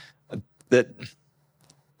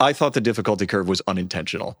I thought the difficulty curve was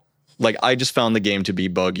unintentional. Like, I just found the game to be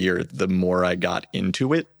buggier the more I got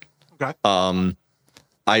into it. Okay.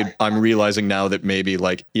 I'm realizing now that maybe,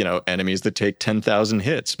 like, you know, enemies that take 10,000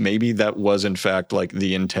 hits, maybe that was in fact like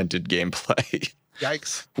the intended gameplay.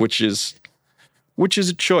 Yikes. Which is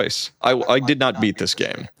a choice. I did not beat this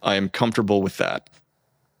game. I am comfortable with that.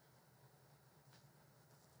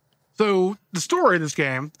 So the story of this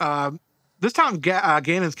game, this time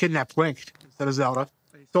Ganon's kidnapped Link instead of Zelda.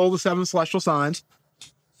 He stole the 7 celestial signs.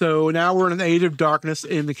 So now we're in an age of darkness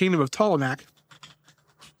in the kingdom of Tolamak.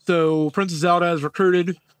 So Princess Zelda is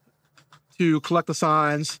recruited to collect the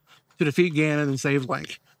signs to defeat Ganon and save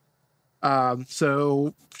Link.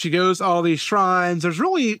 So she goes to all these shrines. There's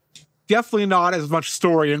really definitely not as much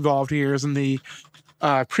story involved here as in the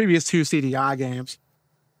previous 2 CDI games.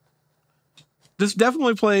 This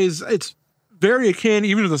definitely plays, it's very akin,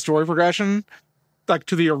 even to the story progression, like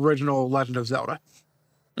to the original Legend of Zelda.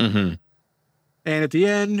 Mm-hmm. And at the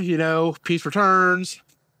end, you know, peace returns.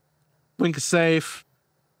 Link is safe.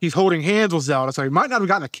 He's holding hands with Zelda, so he might not have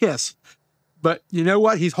gotten a kiss. But you know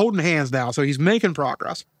what? He's holding hands now, so he's making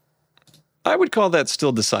progress. I would call that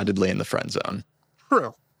still decidedly in the friend zone.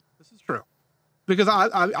 True. This is true. Because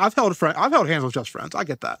I've held hands with just friends. I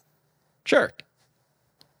get that. Sure.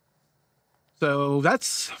 So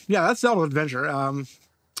that's Zelda Adventure.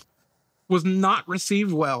 Was not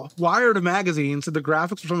received well. Wired magazine said the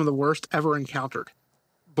graphics were some of the worst ever encountered.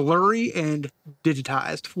 Blurry and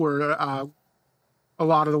digitized were a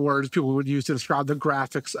lot of the words people would use to describe the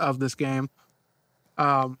graphics of this game.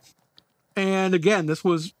 And again, this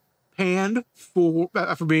was panned for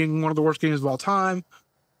being one of the worst games of all time.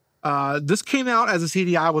 This came out as a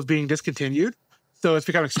CDI was being discontinued, so it's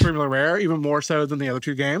become extremely rare, even more so than the other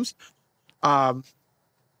 2 games.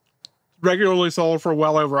 Regularly sold for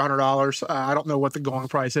well over $100. I don't know what the going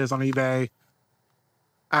price is on eBay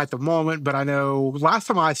at the moment, but I know last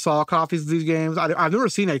time I saw copies of these games, I've never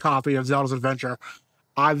seen a copy of Zelda's Adventure.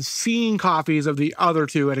 I've seen copies of the other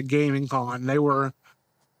 2 at a gaming con. They were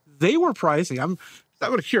pricey. I'm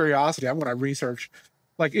out of curiosity. I'm going to research.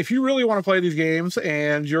 Like, if you really want to play these games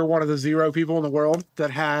and you're one of the 0 people in the world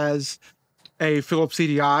that has a Philips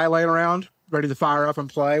CDI laying around ready to fire up and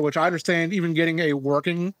play, which I understand even getting a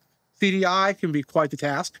working CDI can be quite the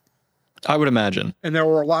task. I would imagine. And there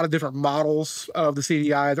were a lot of different models of the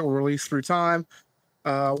CDI that were released through time.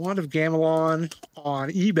 Wand of Gamelon on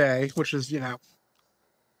eBay, which is, you know,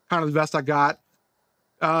 kind of the best I got.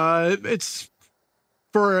 It's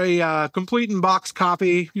for a complete in box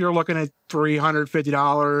copy, you're looking at $350,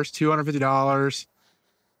 $250.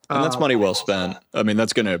 And that's money well spent. I mean,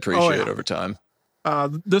 that's going to appreciate over time.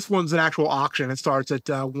 This one's an actual auction. It starts at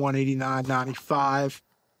 $189.95.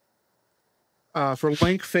 For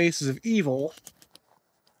Link Faces of Evil.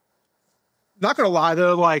 Not gonna lie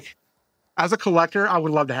though, like, as a collector, I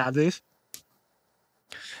would love to have these.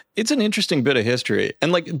 It's an interesting bit of history.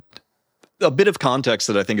 And like a bit of context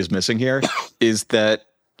that I think is missing here is that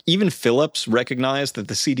even Philips recognized that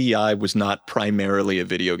the CDI was not primarily a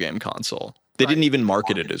video game console. They didn't even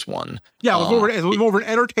market it as one. Yeah, it was more of an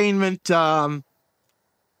entertainment I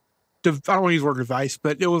don't want to use the word device,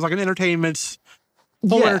 but it was like an entertainment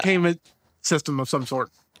system of some sort.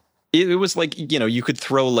 It was like, you know, you could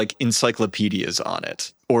throw like encyclopedias on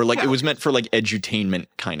it, or like it was meant for like edutainment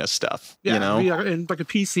kind of stuff. Yeah, you know, like a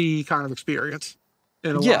PC kind of experience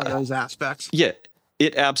in a lot of those aspects. Yeah,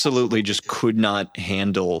 it absolutely just could not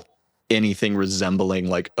handle anything resembling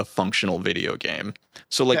like a functional video game.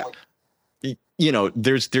 So like, you know,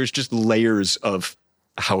 there's just layers of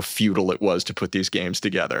how futile it was to put these games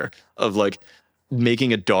together, of like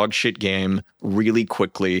making a dog shit game really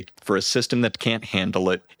quickly for a system that can't handle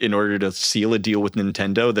it in order to seal a deal with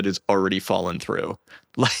Nintendo that has already fallen through.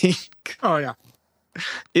 Like, oh yeah,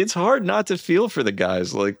 it's hard not to feel for the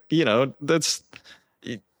guys. Like, you know, that's,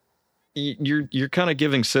 you're kind of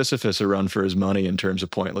giving Sisyphus a run for his money in terms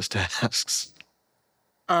of pointless tasks.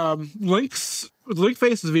 Link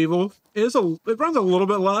Faces of Evil it runs a little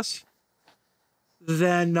bit less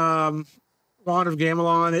than Wand of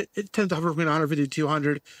Gamelon. It tends to hover between 150 to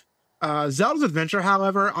 200. Zelda's Adventure,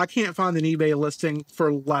 however, I can't find an eBay listing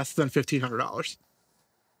for less than $1,500.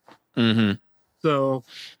 Mm-hmm. So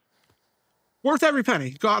worth every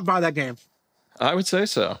penny. Go out and buy that game. I would say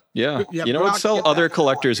so. Yeah. Yeah, you know what? Sell other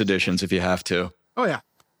collector's editions if you have to. Oh yeah.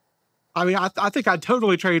 I mean, I think I'd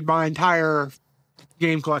totally trade my entire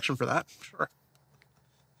game collection for that. Sure.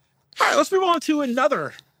 All right, let's move on to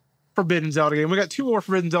another Forbidden Zelda game. We got 2 more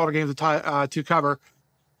Forbidden Zelda games to cover.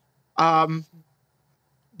 The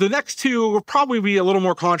next 2 will probably be a little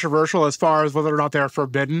more controversial as far as whether or not they're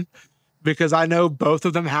forbidden, because I know both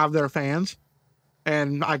of them have their fans,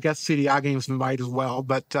 and I guess CDI games might as well.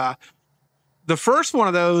 But the first one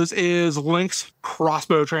of those is Link's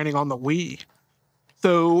crossbow training on the Wii.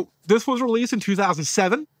 So this was released in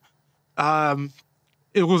 2007.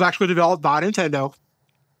 It was actually developed by Nintendo,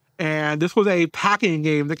 and this was a packing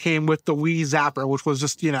game that came with the Wii Zapper, which was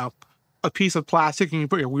just, a piece of plastic, and you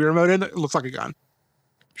put your Wii remote in it. It looks like a gun.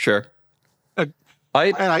 Sure.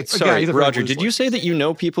 Sorry, Roger, did you say that you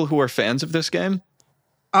know people who are fans of this game?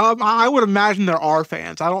 I would imagine there are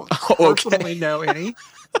fans. I don't personally know any.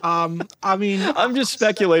 I mean, I'm just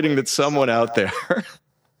speculating that someone out there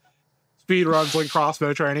speed runs Link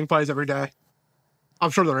crossbow training, plays every day.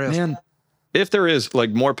 I'm sure there is. Man, if there is,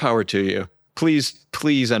 more power to you. Please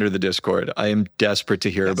enter the Discord. I am desperate to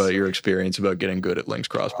hear about your experience about getting good at Link's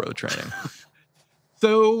crossbow training.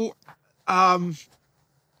 So,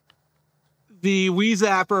 the Wii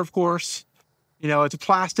Zapper, of course, it's a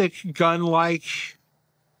plastic gun-like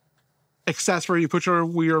accessory you put your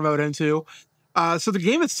Wii remote into. So the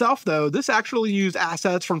game itself, though, this actually used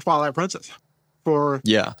assets from Twilight Princess for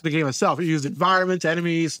the game itself. It used environments,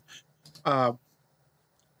 enemies, and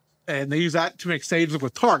they use that to make stages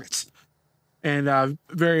with targets and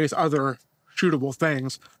various other shootable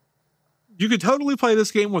things. You could totally play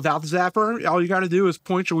this game without the Zapper. All you got to do is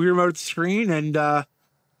point your Wii remote at the screen and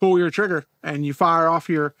pull your trigger, and you fire off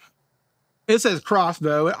your... It says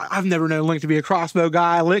crossbow. I've never known Link to be a crossbow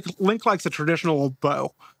guy. Link likes a traditional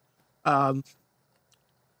bow. To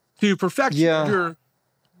perfect your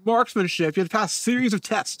marksmanship, you have to pass a series of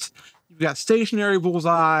tests. You've got stationary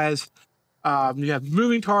bullseyes, you have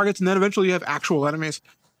moving targets, and then eventually you have actual enemies.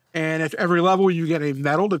 And at every level, you get a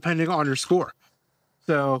medal depending on your score.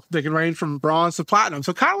 So they can range from bronze to platinum.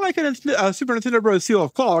 So kind of like a Super Nintendo Bros. Seal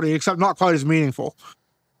of quality, except not quite as meaningful.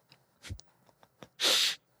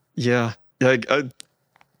 Yeah.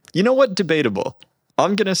 You know what? Debatable.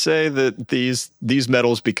 I'm going to say that these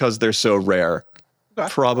medals, because they're so rare,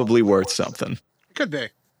 probably worth something. It could be.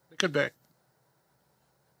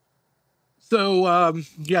 So,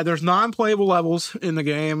 there's non-playable levels in the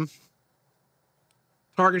game.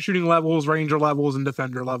 Target shooting levels, ranger levels, and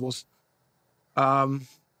defender levels.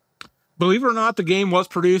 Believe it or not, the game was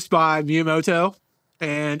produced by Miyamoto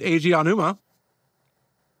and Eiji Aonuma.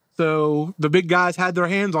 So the big guys had their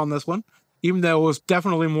hands on this one, even though it was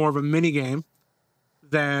definitely more of a mini game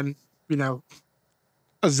than, a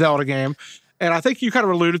Zelda game. And I think you kind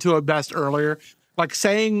of alluded to it best earlier. Like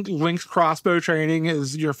saying Link's crossbow training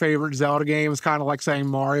is your favorite Zelda game is kind of like saying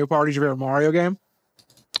Mario Party is your favorite Mario game.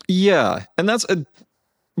 Yeah. And that's a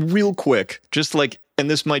real quick, and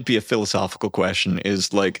this might be a philosophical question, is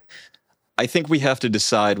I think we have to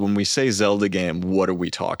decide when we say Zelda game, what are we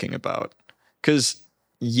talking about? Because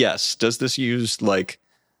yes, does this use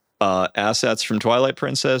assets from Twilight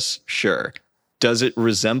Princess? Sure. Does it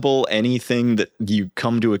resemble anything that you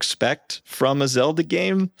come to expect from a Zelda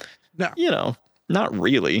game? No. Not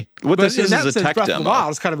really. What this is a tech Breath demo. of the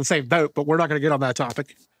Wild is kind of the same boat, but we're not going to get on that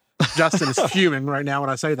topic. Justin is fuming right now when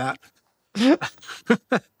I say that.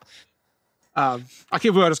 I can't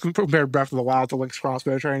believe I just compared Breath of the Wild to Link's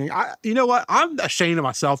crossbow training. You know what? I'm ashamed of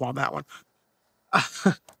myself on that one.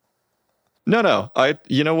 No.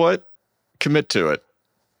 You know what? Commit to it.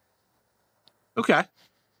 Okay.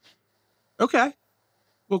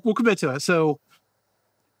 We'll commit to it. So,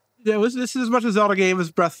 this is as much a Zelda game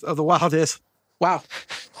as Breath of the Wild is. Wow.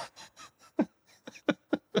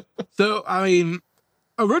 So, I mean,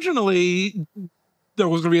 originally, there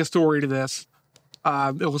was going to be a story to this.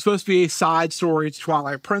 It was supposed to be a side story to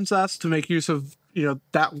Twilight Princess to make use of,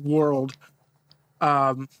 that world.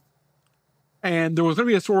 And there was going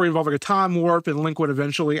to be a story involving a time warp, and Link would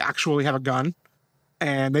eventually actually have a gun.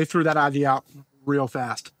 And they threw that idea out real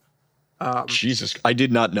fast. Jesus, I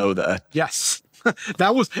did not know that. Yes.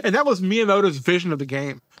 that was Miyamoto's vision of the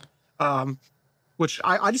game. Which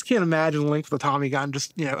I just can't imagine Link with a Tommy gun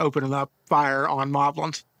just, opening up fire on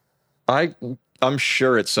moblins. I'm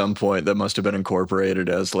sure at some point that must have been incorporated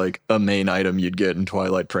as a main item you'd get in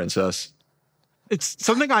Twilight Princess. It's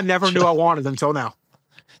something I never knew I wanted until now.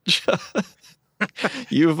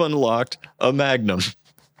 You've unlocked a Magnum.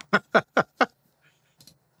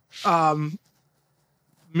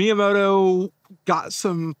 Miyamoto got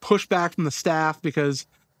some pushback from the staff because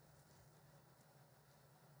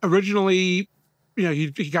originally,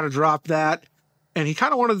 he kind of dropped that, and he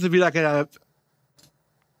kind of wanted it to be the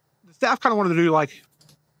staff kind of wanted to do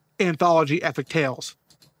anthology epic tales.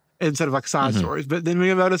 instead of like side stories. But then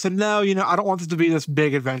Miyamoto said, no, I don't want this to be this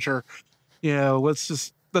big adventure.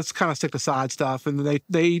 Let's kind of stick to side stuff. And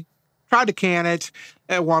they tried to can it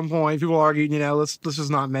at one point. People argued, let's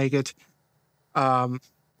just not make it. As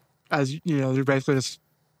they're basically just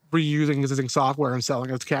reusing existing software and selling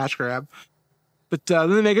it as cash grab. But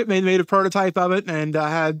then they made a prototype of it and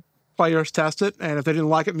had players test it. And if they didn't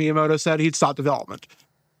like it, Miyamoto said he'd stop development.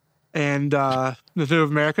 And Nintendo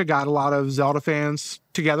of America got a lot of Zelda fans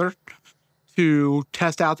together to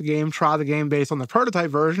test out the game, try the game based on the prototype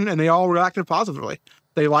version, and they all reacted positively.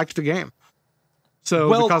 They liked the game. So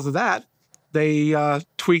because of that, they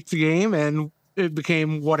tweaked the game, and it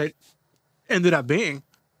became what it ended up being,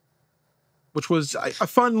 which was a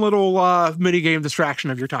fun little mini-game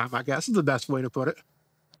distraction of your time, I guess, is the best way to put it.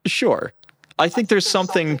 Sure. I think there's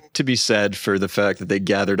something to be said for the fact that they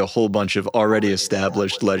gathered a whole bunch of already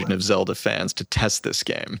established Legend of Zelda fans to test this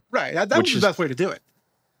game. Right. That was the best way to do it.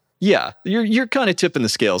 Yeah. You're kind of tipping the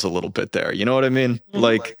scales a little bit there. You know what I mean?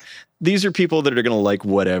 Like, these are people that are going to like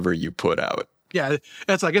whatever you put out. Yeah.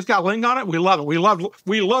 It's like, it's got Link on it. We love it.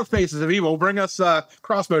 We love Faces of Evil. Bring us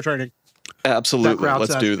crossbow training. Absolutely.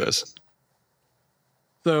 Let's do this.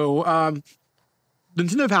 So,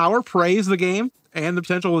 Nintendo Power praised the game and the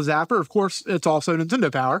potential of Zapper. Of course, it's also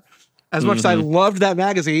Nintendo Power. As much as I loved that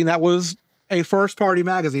magazine, that was a first-party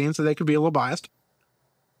magazine, so they could be a little biased.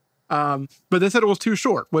 But they said it was too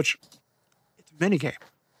short, which it's a minigame,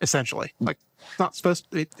 essentially. Like, it's not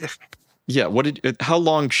supposed to... Yeah, how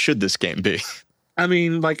long should this game be? I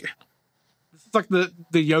mean, like, this is like the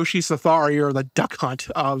Yoshi Safari or the Duck Hunt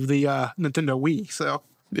of the Nintendo Wii, so...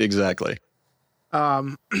 Exactly.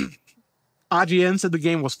 IGN said the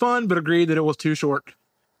game was fun, but agreed that it was too short.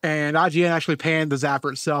 And IGN actually panned the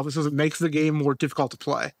Zapper itself. It says it makes the game more difficult to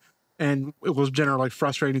play. And it was generally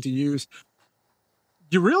frustrating to use.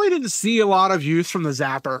 You really didn't see a lot of use from the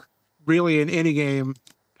Zapper, really, in any game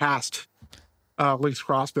past Link's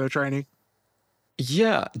crossbow training.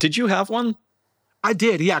 Yeah. Did you have one? I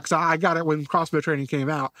did, yeah, because I got it when crossbow training came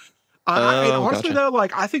out. And honestly, though,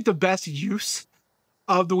 like, I think the best use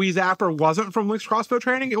of the Wii Zapper wasn't from Link's crossbow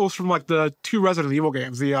training. It was from like the 2 Resident Evil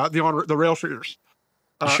games, the rail shooters,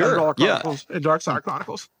 sure, and Darkside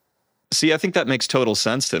Chronicles. See, I think that makes total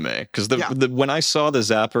sense to me because when I saw the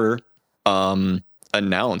Zapper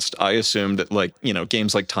announced, I assumed that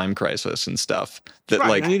games like Time Crisis and stuff that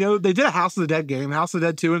and, they did a House of the Dead game. House of the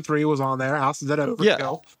Dead 2 and 3 was on there. House of the Dead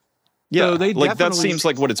Overkill. Yeah, so that seems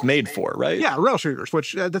like what it's made for, right? Yeah, rail shooters,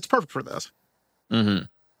 which that's perfect for this. Mm-hmm.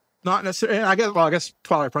 Not necessarily. I guess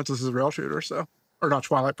Twilight Princess is a rail shooter, or not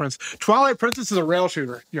Twilight Princess. Twilight Princess is a rail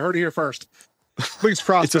shooter. You heard it here first. Link's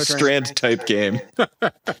crossbow. It's a Strand type game.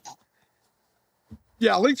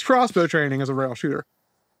 Yeah, Link's crossbow training is a rail shooter.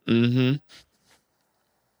 Mm-hmm.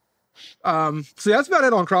 So that's about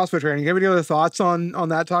it on crossbow training. Have any other thoughts on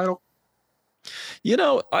that title?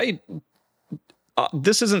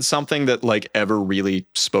 This isn't something that ever really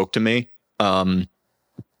spoke to me.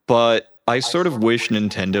 But I sort of wish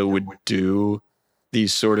Nintendo would do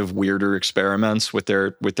these sort of weirder experiments with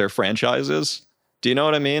their franchises. Do you know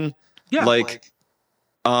what I mean? Yeah.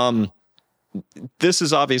 This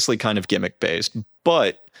is obviously kind of gimmick based,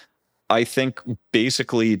 but I think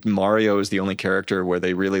basically Mario is the only character where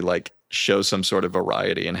they really show some sort of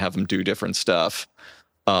variety and have them do different stuff.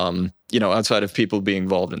 Outside of people being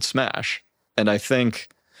involved in Smash. And I think,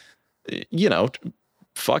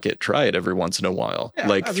 fuck it, try it every once in a while.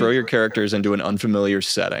 Yeah, throw your characters into an unfamiliar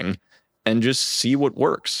setting and just see what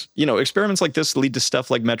works. Experiments like this lead to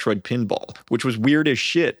stuff like Metroid Pinball, which was weird as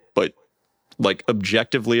shit, but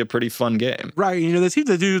objectively a pretty fun game. Right. They seem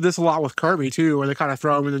to do this a lot with Kirby too, where they kind of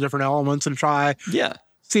throw them into different elements and try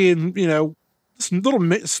seeing, little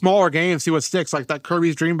smaller games, see what sticks, like that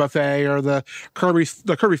Kirby's Dream Buffet or the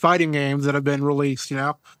Kirby fighting games that have been released,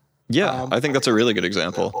 Yeah, I think that's a really good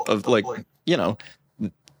example of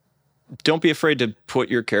don't be afraid to put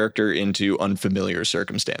your character into unfamiliar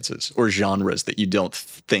circumstances or genres that you don't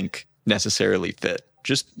think necessarily fit.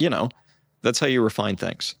 Just, that's how you refine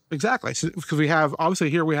things. Exactly. Because we have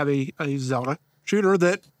a Zelda shooter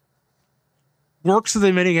that works as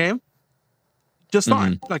a minigame just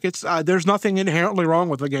fine. It's there's nothing inherently wrong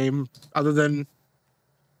with the game other than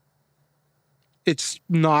it's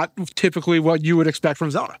not typically what you would expect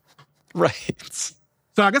from Zelda. Right.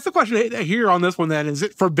 So I guess the question here on this one then, is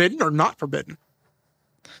it forbidden or not forbidden?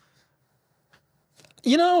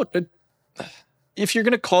 If you're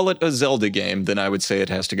going to call it a Zelda game, then I would say it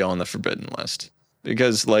has to go on the forbidden list.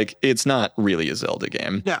 Because, it's not really a Zelda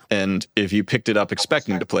game. Yeah. And if you picked it up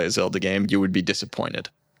expecting to play a Zelda game, you would be disappointed.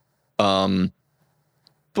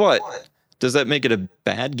 But does that make it a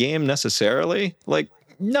bad game necessarily?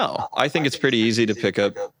 No, I think it's pretty easy to pick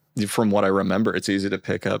up. From what I remember, it's easy to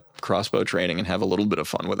pick up crossbow training and have a little bit of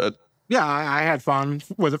fun with it. Yeah, I had fun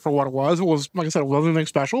with it for what it was. It was, like I said, it wasn't anything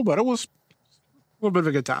special, but it was a little bit of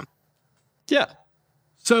a good time. Yeah.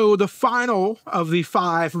 So the final of the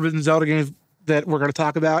 5 Forbidden Zelda games that we're going to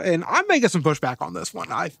talk about, and I may get some pushback on this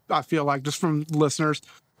one. I feel like just from listeners,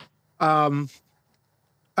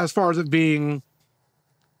 as far as it being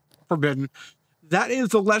forbidden, that is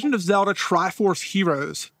The Legend of Zelda Triforce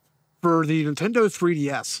Heroes for the Nintendo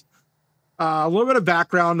 3DS. A little bit of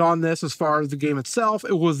background on this as far as the game itself.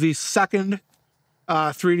 It was the second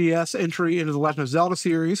 3DS entry into the Legend of Zelda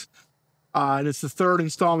series. And it's the third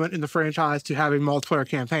installment in the franchise to have a multiplayer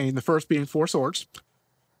campaign. The first being Four Swords,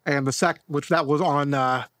 and the second, which that was on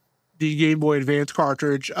the Game Boy Advance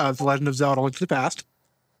cartridge of The Legend of Zelda: Link to the Past.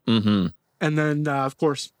 Mm-hmm. And then, of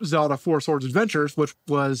course, Zelda Four Swords Adventures, which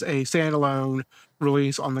was a standalone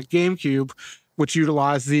release on the GameCube, which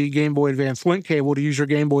utilized the Game Boy Advance link cable to use your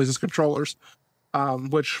Game Boys as controllers.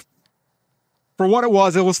 Which, for what it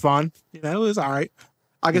was fun. You know, it was all right.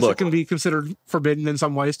 I guess it can be considered forbidden in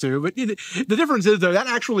some ways too. But the difference is, though, that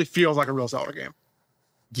actually feels like a real Zelda game.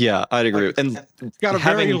 Yeah, I'd agree. Like, and it's got a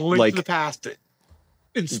very Link to the Past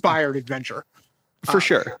inspired adventure. For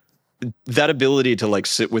sure. That ability to like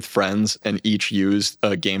sit with friends and each use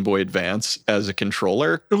a Game Boy Advance as a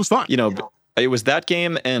controller. It was fun. You know, it was that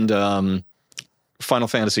game and Final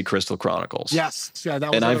Fantasy Crystal Chronicles. Yes. Yeah,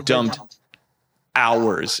 that was. And I've dumped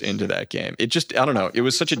hours into that game. It just, I don't know. It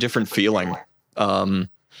was such a different feeling.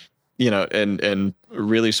 You know, and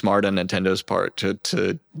really smart on Nintendo's part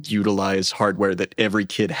to utilize hardware that every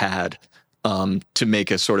kid had to make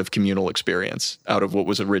a sort of communal experience out of what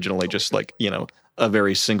was originally just like, you know, a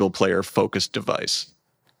very single player focused device.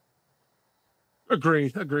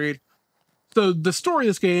 Agreed. So the story of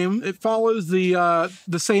this game, it follows the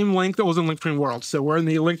same Link that was in Link Between Worlds. So we're in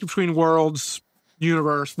the Link Between Worlds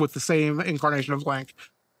universe with the same incarnation of Link.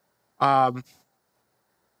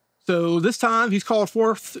 So this time he's called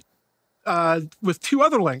forth with 2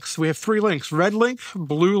 other Links. We have 3 Links: Red Link,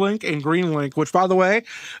 Blue Link, and Green Link, which, by the way,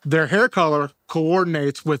 their hair color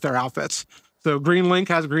coordinates with their outfits. So Green Link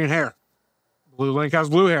has green hair. Blue Link has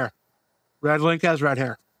blue hair. Red Link has red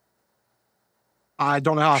hair. I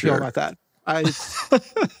don't know how I feel about that.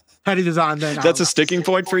 Petty design thing. That's a sticking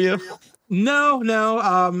point for you?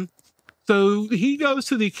 No. So he goes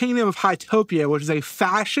to the kingdom of Hytopia, which is a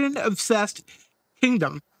fashion-obsessed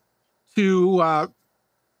kingdom, to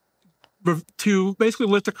basically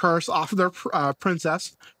lift a curse off of their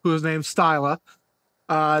princess, who is named Styla,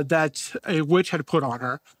 that a witch had put on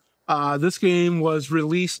her. This game was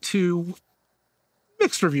released to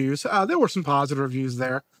mixed reviews. There were some positive reviews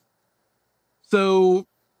there. So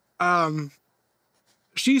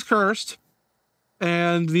she's cursed,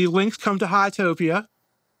 and the Links come to Hytopia,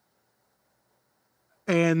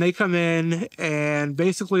 and they come in, and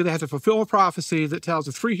basically they have to fulfill a prophecy that tells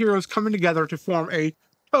of 3 heroes coming together to form a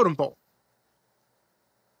totem pole.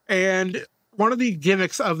 And one of the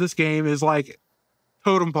gimmicks of this game is like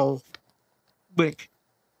totem pole Link.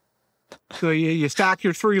 So you stack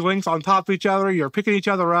your 3 Links on top of each other. You're picking each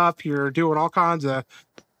other up. You're doing all kinds of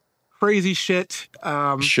crazy shit.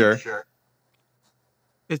 Sure.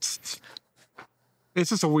 It's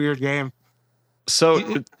just a weird game. So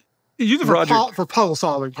you use it for puzzle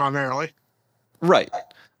solving primarily. Right.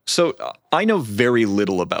 So I know very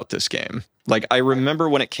little about this game. Like, I remember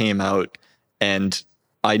when it came out, and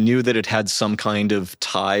I knew that it had some kind of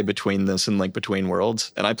tie between this and Link Between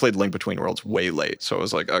Worlds. And I played Link Between Worlds way late. So I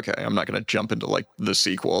was like, okay, I'm not going to jump into like the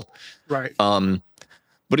sequel. Right.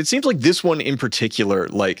 But it seems like this one in particular,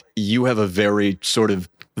 like, you have a very sort of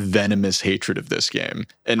venomous hatred of this game.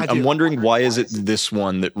 And I'm wondering, why is it this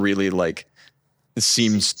one that really like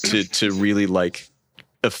seems to really like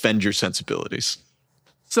offend your sensibilities?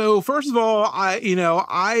 So first of all,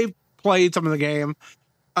 I played some of the game.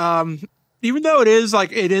 Even though it is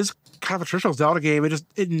kind of a traditional Zelda game,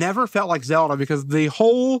 it never felt like Zelda, because the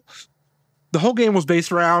whole game was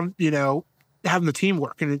based around, having the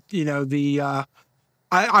teamwork, and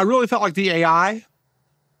I really felt like the AI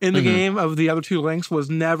in the game of the other 2 Links was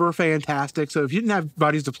never fantastic. So if you didn't have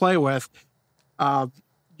buddies to play with,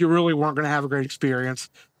 you really weren't going to have a great experience.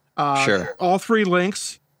 Sure. All 3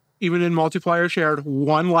 Links, even in multiplayer, shared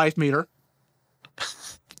 1 life meter.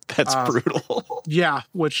 That's brutal. Yeah,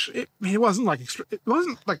 which it wasn't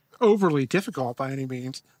like overly difficult by any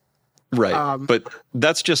means. Right. But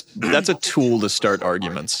that's a tool to start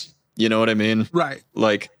arguments. You know what I mean? Right.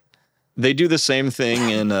 Like, they do the same thing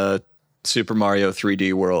in Super Mario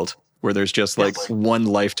 3D World, where there's just like 1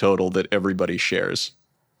 life total that everybody shares.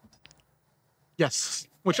 Yes,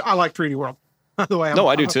 which I like 3D World. The way No,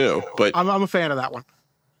 I do too. But I'm a fan of that one.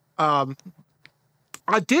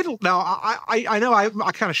 I did now. I know I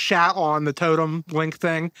kind of shat on the Totem Link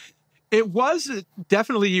thing. It was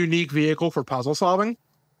definitely a unique vehicle for puzzle solving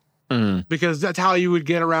because that's how you would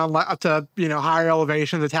get around up to higher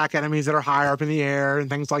elevations, attack enemies that are higher up in the air, and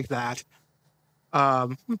things like that.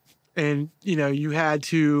 And you had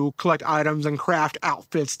to collect items and craft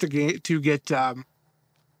outfits to get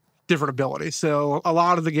different abilities. So a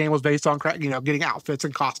lot of the game was based on getting outfits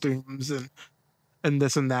and costumes and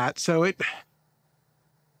this and that. So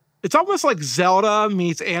it's almost like Zelda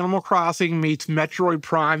meets Animal Crossing meets Metroid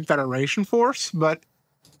Prime Federation Force, but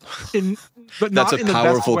that's not a in the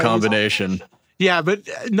powerful best ways. combination. Yeah, but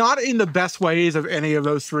not in the best ways of any of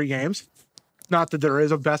those three games. Not that there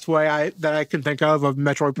is a best way that I can think of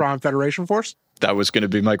Metroid Prime Federation Force. That was going to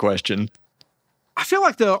be my question. I feel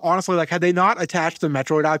like honestly, like had they not attached the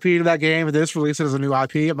Metroid IP to that game and they just released it as a new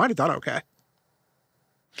IP, it might have done okay.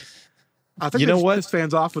 I think they pissed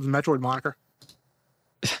fans off with the Metroid moniker.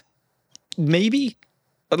 Maybe.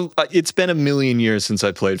 It's been a million years since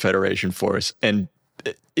I played Federation Force, and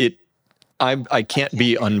I can't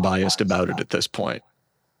be unbiased about it at this point.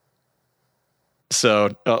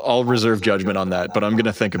 So I'll reserve judgment on that, but I'm going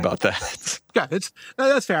to think about that. Yeah,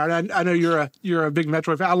 that's fair. I know you're a big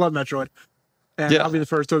Metroid fan. I love Metroid, and I'll be the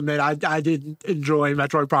first to admit I did enjoy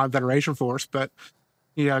Metroid Prime Federation Force, but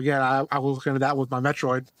again, I will look into that with my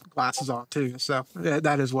Metroid glasses on too. So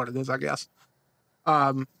that is what it is, I guess.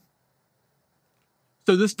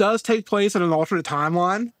 So this does take place in an alternate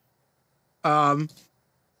timeline.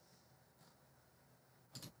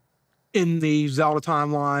 In the Zelda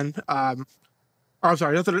timeline. I'm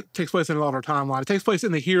sorry, not that it takes place in an alternate timeline. It takes place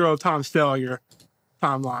in the Hero of Time's Failure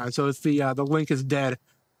timeline. So it's the Link is Dead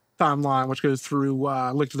timeline, which goes through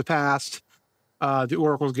Link to the Past, the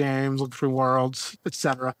Oracle's games, Link Between Worlds,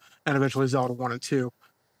 etc., and eventually Zelda 1 and 2.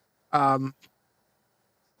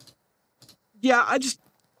 Yeah, I just...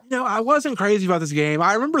 I wasn't crazy about this game.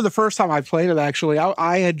 I remember the first time I played it, actually.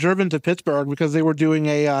 I had driven to Pittsburgh because they were doing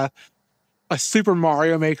a Super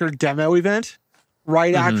Mario Maker demo event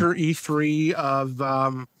right after E3 of,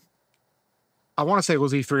 I want to say it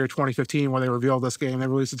was E3 of 2015 when they revealed this game. They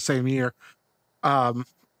released it the same year. So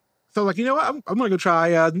like, what? I'm going to go try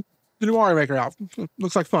the new Mario Maker out.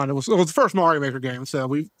 Looks like fun. It was the first Mario Maker game, so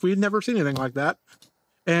we'd never seen anything like that.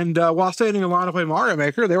 And while standing in line to play Mario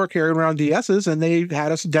Maker, they were carrying around DSs, and they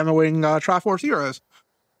had us demoing Triforce Heroes.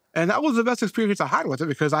 And that was the best experience I had with it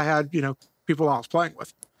because I had, people I was playing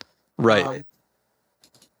with. Right.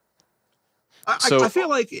 I feel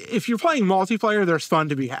like if you're playing multiplayer, there's fun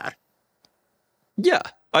to be had. Yeah,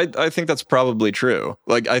 I think that's probably true.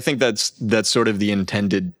 Like, I think that's sort of the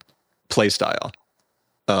intended play style.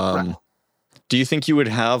 Right. Do you think you would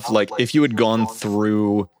have, like, if you had gone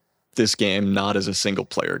through this game not as a single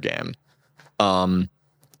player game,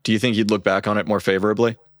 do you think you'd look back on it more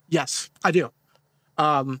favorably? Yes, I do.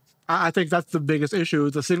 I think that's the biggest issue.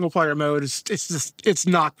 The single player mode it's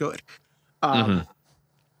not good. I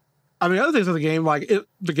mean, other things of the game, like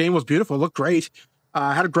the game was beautiful, it looked great,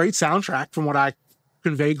 had a great soundtrack from what I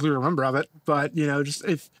can vaguely remember of it. But just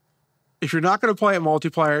if you're not going to play it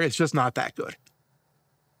multiplayer, it's just not that good.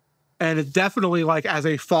 And it definitely, like, as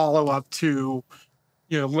a follow up to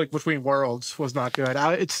Link Between Worlds was not good.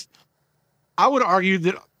 I would argue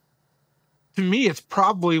that, to me, it's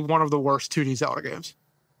probably one of the worst 2D Zelda games.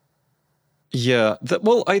 Yeah,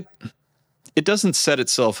 it doesn't set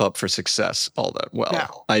itself up for success all that well,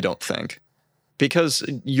 no. I don't think. Because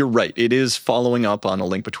you're right, it is following up on A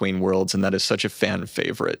Link Between Worlds, and that is such a fan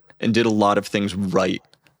favorite, and did a lot of things right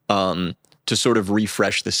to sort of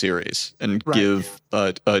refresh the series and give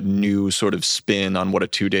a new sort of spin on what a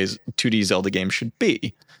 2D Zelda game should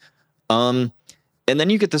be. And then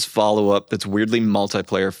you get this follow-up that's weirdly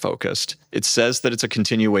multiplayer focused. It says that it's a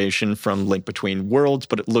continuation from Link Between Worlds,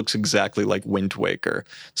 but it looks exactly like Wind Waker.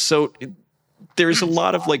 So there's a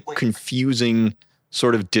lot of, like, confusing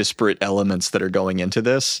sort of disparate elements that are going into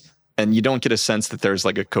this, and you don't get a sense that there's,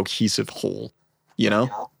 like, a cohesive whole, Yeah,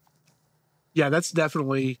 that's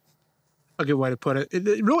definitely a good way to put it. It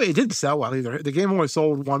didn't sell well either. The game only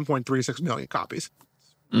sold 1.36 million copies.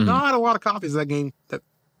 Not a lot of copies of that game that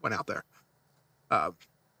went out there. I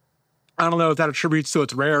don't know if that attributes to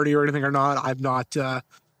its rarity or anything or not. I've not,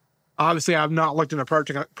 obviously, I've not looked into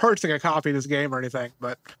purchasing a copy of this game or anything,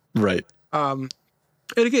 but right. And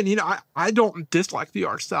again, I don't dislike the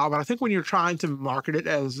art style, but I think when you're trying to market it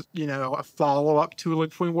as, a follow up to A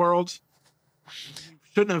Link Between Worlds, you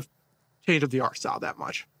shouldn't have changed the art style that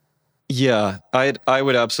much. Yeah, I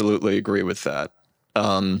would absolutely agree with that.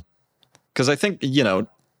 Because I think,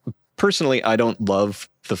 personally, I don't love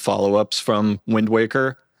the follow-ups from Wind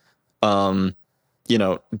Waker. You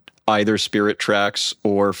know, either Spirit Tracks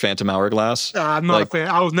or Phantom Hourglass. I'm not a fan.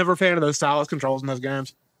 I was never a fan of those stylus controls in those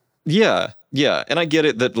games. Yeah, yeah. And I get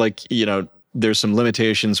it that, like, you know, there's some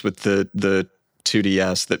limitations with the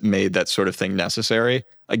 2DS that made that sort of thing necessary.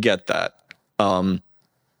 I get that.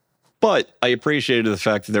 But I appreciated the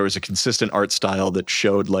fact that there was a consistent art style that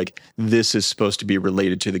showed, like, this is supposed to be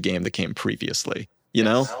related to the game that came previously, you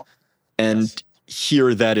know? And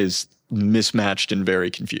here that is mismatched and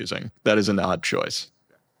very confusing. That is an odd choice.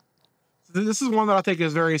 This is one that I think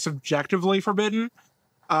is very subjectively forbidden.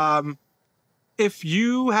 If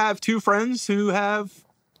you have two friends who have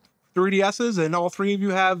 3DSs and all three of you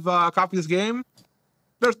have a copy of this game,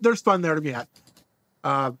 there's fun there to be had.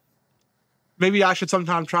 Maybe I should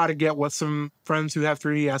sometime try to get with some friends who have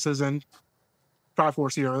 3DSs and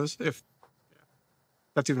Triforce Heroes, if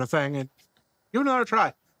that's even a thing, and give it another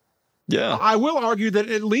try. Yeah. I will argue that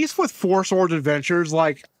at least with Four Swords Adventures,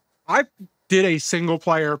 like, I did a single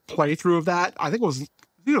player playthrough of that. I think it was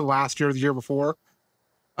either last year or the year before.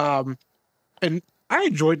 And I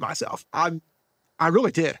enjoyed myself. I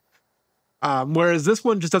really did. Whereas this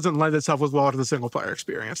one just doesn't lend itself as well to the single player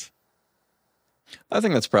experience. I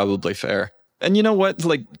think that's probably fair. And you know what?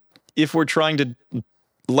 Like, if we're trying to,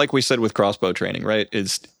 like we said with crossbow training, right?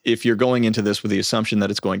 Is if you're going into this with the assumption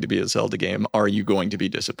that it's going to be a Zelda game, are you going to be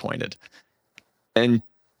disappointed? And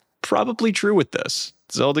probably true with this.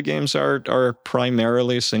 Zelda games are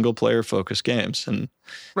primarily single player focused games. And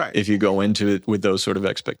right. If you go into it with those sort of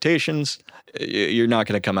expectations, you're not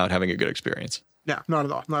going to come out having a good experience. No, not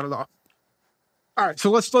at all. Not at all. All right,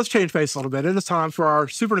 so let's change pace a little bit. It is time for our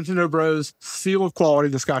Super Nintendo Bros. Seal of Quality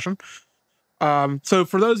discussion. So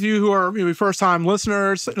for those of you who are maybe first-time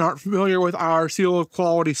listeners and aren't familiar with our Seal of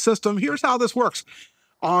Quality system, here's how this works.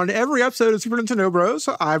 On every episode of Super Nintendo Bros.,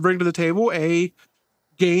 I bring to the table a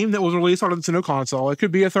game that was released on a Nintendo console. It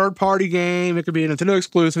could be a third-party game. It could be a Nintendo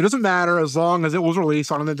exclusive. It doesn't matter as long as it was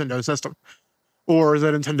released on a Nintendo system. Or is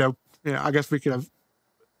it Nintendo? You know, I guess we could have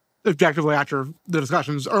objectively, after the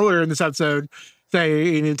discussions earlier in this episode,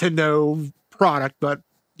 say a Nintendo product, but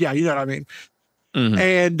yeah, you know what I mean. Mm-hmm.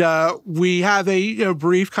 And we have a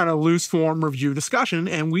brief kind of loose form review discussion,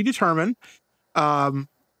 and we determine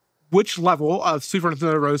which level of Super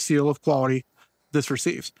Nintendo Bros. Seal of Quality this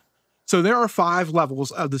receives. So there are 5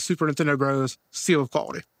 levels of the Super Nintendo Bros. Seal of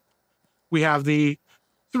Quality. We have the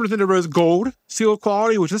Super Nintendo Bros. Gold Seal of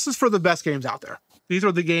Quality, which this is for the best games out there. These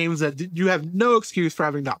are the games that you have no excuse for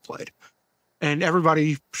having not played, and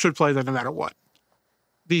everybody should play them no matter what.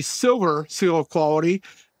 The Silver Seal of Quality,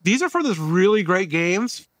 these are for those really great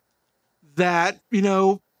games that, you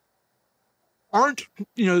know, aren't,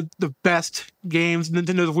 you know, the best games in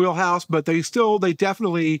Nintendo's wheelhouse, but they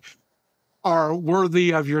definitely are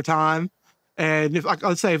worthy of your time. And if, like,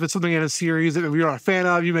 let's say if it's something in a series that you're not a fan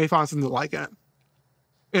of, you may find something to like in it.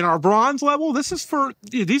 In our bronze level, these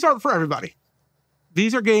aren't for everybody.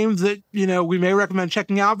 These are games that, you know, we may recommend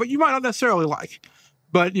checking out, but you might not necessarily like.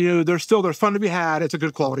 But, you know, there's fun to be had. It's a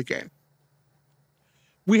good quality game.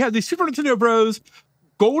 We have the Super Nintendo Bros.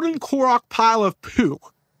 Golden Korok Pile of Poo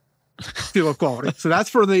Seal of Quality. So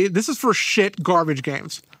this is for shit garbage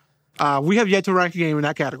games. We have yet to rank a game in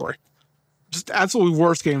that category. Just absolutely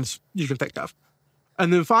worst games you can think of.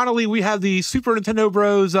 And then finally, we have the Super Nintendo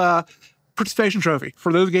Bros. Participation Trophy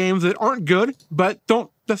for those games that aren't good, but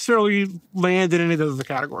don't necessarily land in any of those other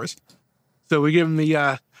categories. So we give them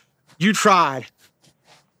the you tried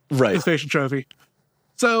participation trophy.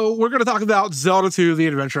 So we're going to talk about Zelda 2, The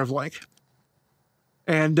Adventure of Link.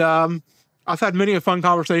 And I've had many a fun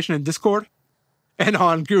conversation in Discord and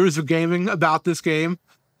on Gurus of Gaming about this game.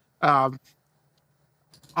 I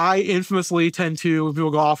infamously tend to, when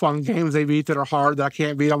people go off on games they beat that are hard that I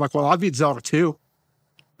can't beat, I'm like, well, I beat Zelda 2.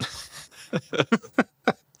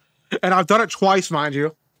 And I've done it twice, mind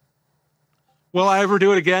you. Will I ever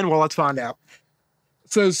do it again? Well, let's find out.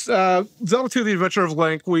 So Zelda 2, The Adventure of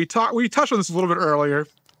Link, we touched on this a little bit earlier,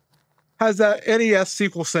 has that NES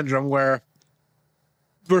sequel syndrome where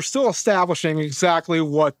we're still establishing exactly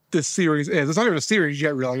what this series is. It's not even a series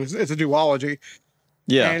yet, really. It's a duology.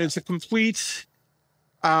 Yeah. And it's a complete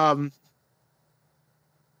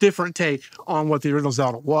different take on what the original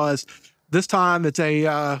Zelda was. This time it's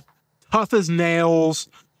a tough as nails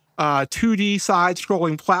 2D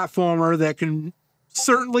side-scrolling platformer that can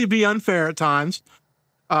certainly be unfair at times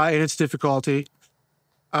in its difficulty.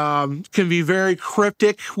 Can be very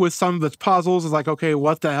cryptic with some of its puzzles. It's like, okay,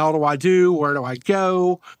 what the hell do I do? Where do I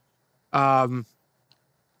go? And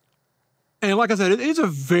like I said, it is a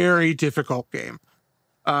very difficult game.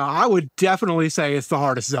 I would definitely say it's the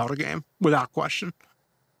hardest Zelda game, without question.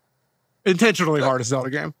 intentionally hardest Zelda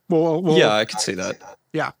game. Yeah, I could see that.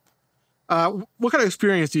 Yeah. What kind of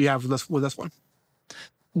experience do you have with this one?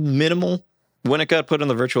 Minimal. When it got put on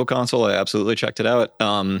the Virtual Console, I absolutely checked it out.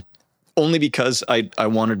 Only because I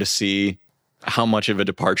wanted to see how much of a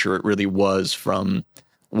departure it really was from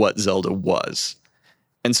what Zelda was.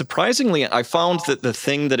 And surprisingly, I found that the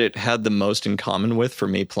thing that it had the most in common with for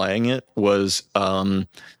me playing it was a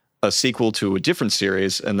sequel to a different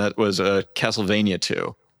series, and that was Castlevania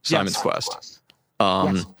 2, Simon's Quest.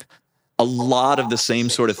 Yes. A lot of the same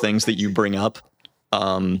sort of things that you bring up,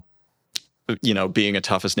 being a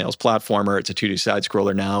tough as nails platformer, it's a 2D side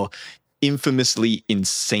scroller now, infamously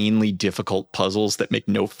insanely difficult puzzles that make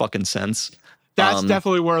no fucking sense. That's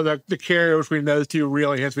definitely where the carrier between those two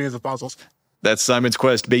really hits me as the puzzles. That's Simon's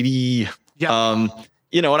Quest, baby. Yeah.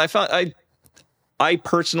 And I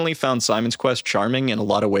personally found Simon's Quest charming in a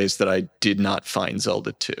lot of ways that I did not find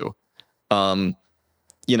Zelda 2. The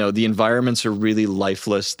environments are really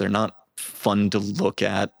lifeless. They're not fun to look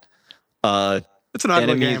at. It's an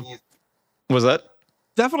ugly game. Was that?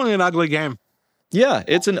 Definitely an ugly game. Yeah,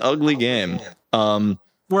 it's an ugly game.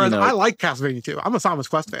 Whereas I like Castlevania 2. I'm a Simon's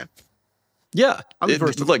Quest fan. Yeah. I'm the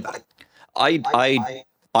first to like,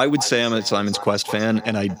 I would say I'm a Simon's Quest fan,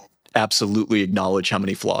 and I absolutely acknowledge how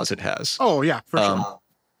many flaws it has. Oh, yeah, for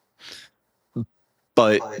sure.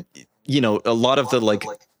 But, a lot of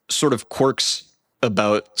the sort of quirks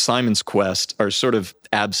about Simon's Quest are sort of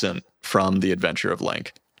absent from The Adventure of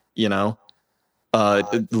Link,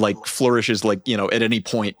 flourishes at any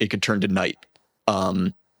point it could turn to night.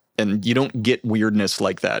 And you don't get weirdness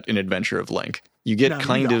like that in Adventure of Link. You get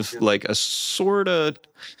a sort of...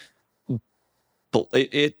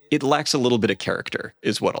 It lacks a little bit of character,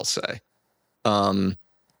 is what I'll say. And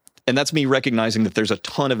that's me recognizing that there's a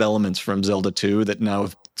ton of elements from Zelda 2 that now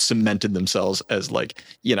have cemented themselves as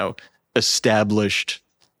established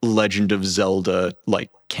Legend of Zelda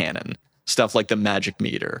canon. Stuff like the magic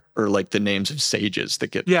meter or the names of sages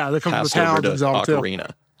that get they come from the towns in Zelda Ocarina.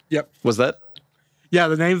 2. Yep. Was that? Yeah,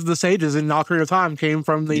 the names of the sages in Ocarina of Time came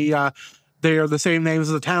from they are the same names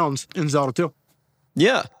as the towns in Zelda 2.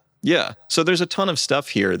 Yeah. Yeah. So there's a ton of stuff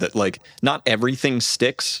here that not everything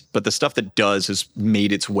sticks, but the stuff that does has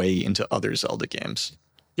made its way into other Zelda games.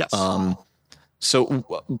 Yes. So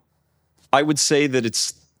I would say that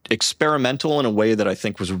it's experimental in a way that I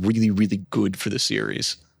think was really, really good for the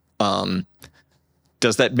series.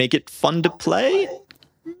 Does that make it fun to play?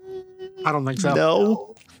 I don't think so.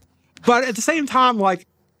 No. But at the same time,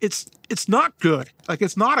 it's not good.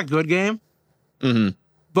 It's not a good game. Mm-hmm.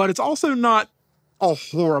 But it's also not a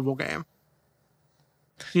horrible game.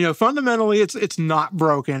 Fundamentally, it's not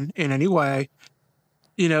broken in any way.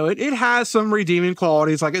 It has some redeeming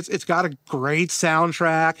qualities. It's got a great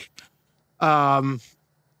soundtrack.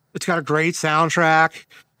 It's got a great soundtrack.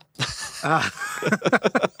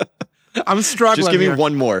 I'm struggling. Just give me here.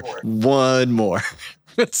 one more. One more.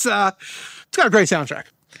 It's got a great soundtrack.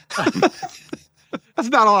 That's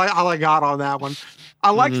about all I got on that one.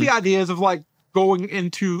 I like the ideas of going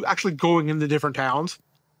into different towns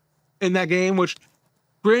in that game, which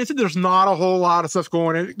granted there's not a whole lot of stuff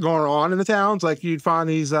going on in the towns. You'd find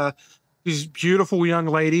these beautiful young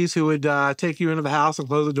ladies who would take you into the house and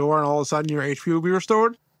close the door, and all of a sudden your HP would be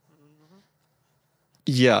restored.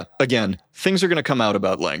 Yeah, again, things are going to come out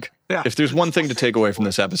about Link. Yeah. If there's one thing to take away from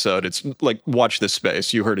this episode, it's watch this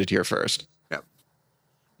space. You heard it here first. Yep.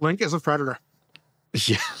 Link is a predator.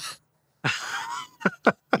 Yeah.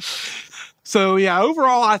 So yeah,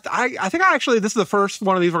 overall, I think this is the first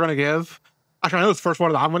one of these we're going to give. Actually, I know it's the first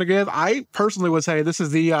one that I'm going to give. I personally would say this is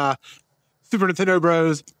the Super Nintendo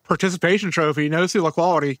Bros. Participation Trophy. No seal of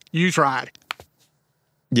quality. You tried.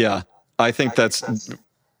 Yeah, I think that's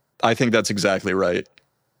exactly right.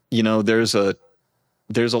 There's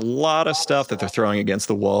a lot of stuff that they're throwing against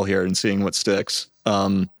the wall here and seeing what sticks.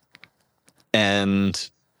 And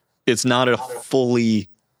it's not a fully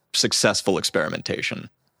successful experimentation.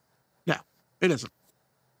 No, it isn't.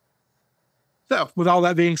 So, with all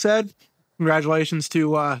that being said, congratulations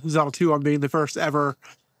to Zelda 2 on being the first ever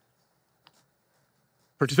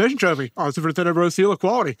participation trophy on Super Nintendo Bros. Seal of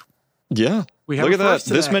quality. Yeah. We have Look at that.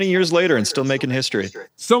 today. This many years later and still making history.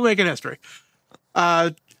 Still making history.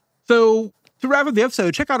 So to wrap up the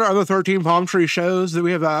episode, check out our other 13 Palm Tree shows. That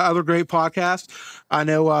we have other great podcasts. I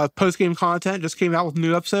know Post Game Content just came out with a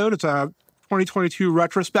new episode. It's a 2022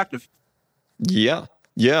 retrospective. Yeah.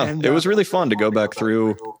 Yeah. And, it was really fun to go back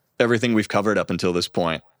through everything we've covered up until this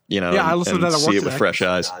point, I listened to that at work see it with fresh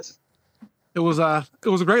eyes. It was a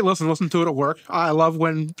great listen. Listen to it at work. I love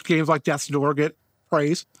when games like Death's Door get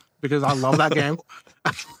praise because I love that game.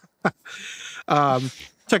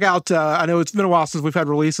 check out, I know it's been a while since we've had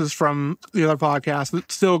releases from the other podcasts,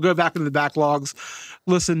 but still go back into the backlogs,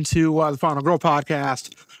 listen to the Final Girl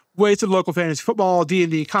podcast, Wasted Local Fantasy Football,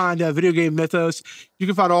 D&D Kinda, Video Game Mythos. You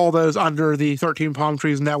can find all those under the 13 Palm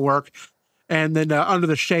Trees Network. And then Under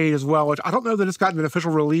the Shade as well, which I don't know that it's gotten an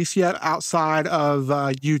official release yet outside of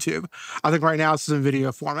YouTube. I think right now it's in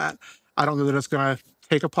video format. I don't know that it's going to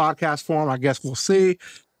take a podcast form. I guess we'll see.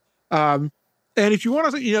 And if you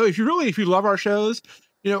want to, if you love our shows,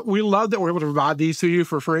 we love that we're able to provide these to you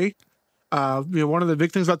for free. One of the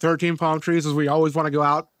big things about 13 Palm Trees is we always want to go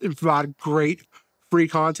out and provide great free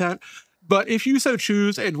content. But if you so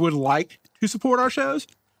choose and would like to support our shows,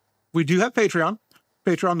 we do have Patreon,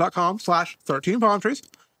 patreon.com/13palmtrees.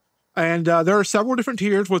 And there are several different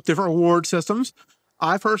tiers with different reward systems.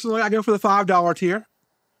 I go for the $5 tier,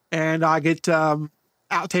 and I get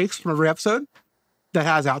outtakes from every episode that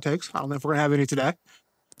has outtakes. I don't know if we're going to have any today.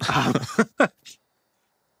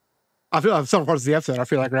 I feel like some parts of the episode, I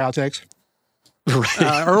feel like are outtakes.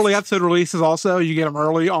 Right. Early episode releases also, you get them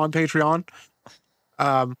early on Patreon.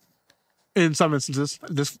 In some instances,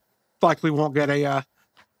 this likely won't get a...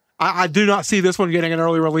 I do not see this one getting an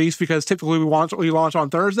early release because typically we launch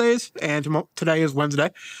on Thursdays, and today is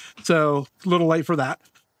Wednesday. So a little late for that.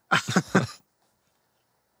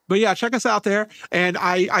 But yeah, check us out there. And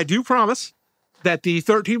I do promise that the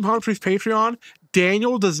 13 Palm Trees Patreon,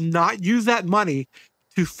 Daniel does not use that money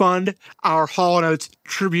to fund our Hall & Oates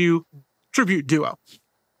tribute duo.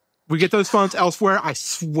 We get those funds elsewhere, I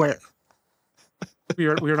swear. We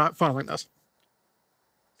are not funneling those.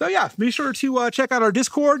 So yeah, be sure to check out our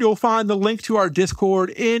Discord. You'll find the link to our Discord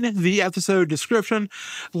in the episode description.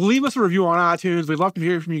 Leave us a review on iTunes. We'd love to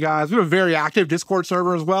hear from you guys. We have a very active Discord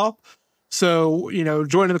server as well. So,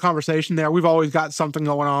 join in the conversation there. We've always got something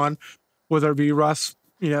going on, whether it be Russ,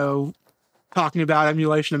 talking about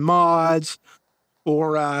emulation and mods,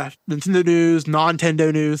 or Nintendo news,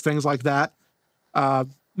 non-Tendo news, things like that.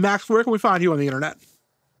 Max, where can we find you on the internet?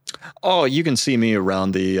 Oh, you can see me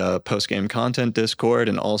around the post-game content Discord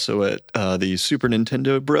and also at the Super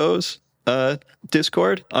Nintendo Bros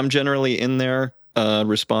Discord. I'm generally in there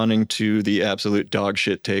responding to the absolute dog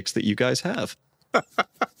shit takes that you guys have.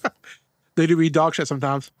 They do eat dog shit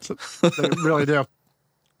sometimes. They really do.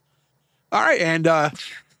 All right, and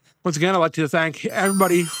once again, I'd like to thank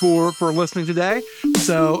everybody for listening today.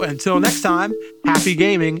 So until next time, happy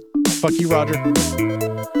gaming. Fuck you, Roger.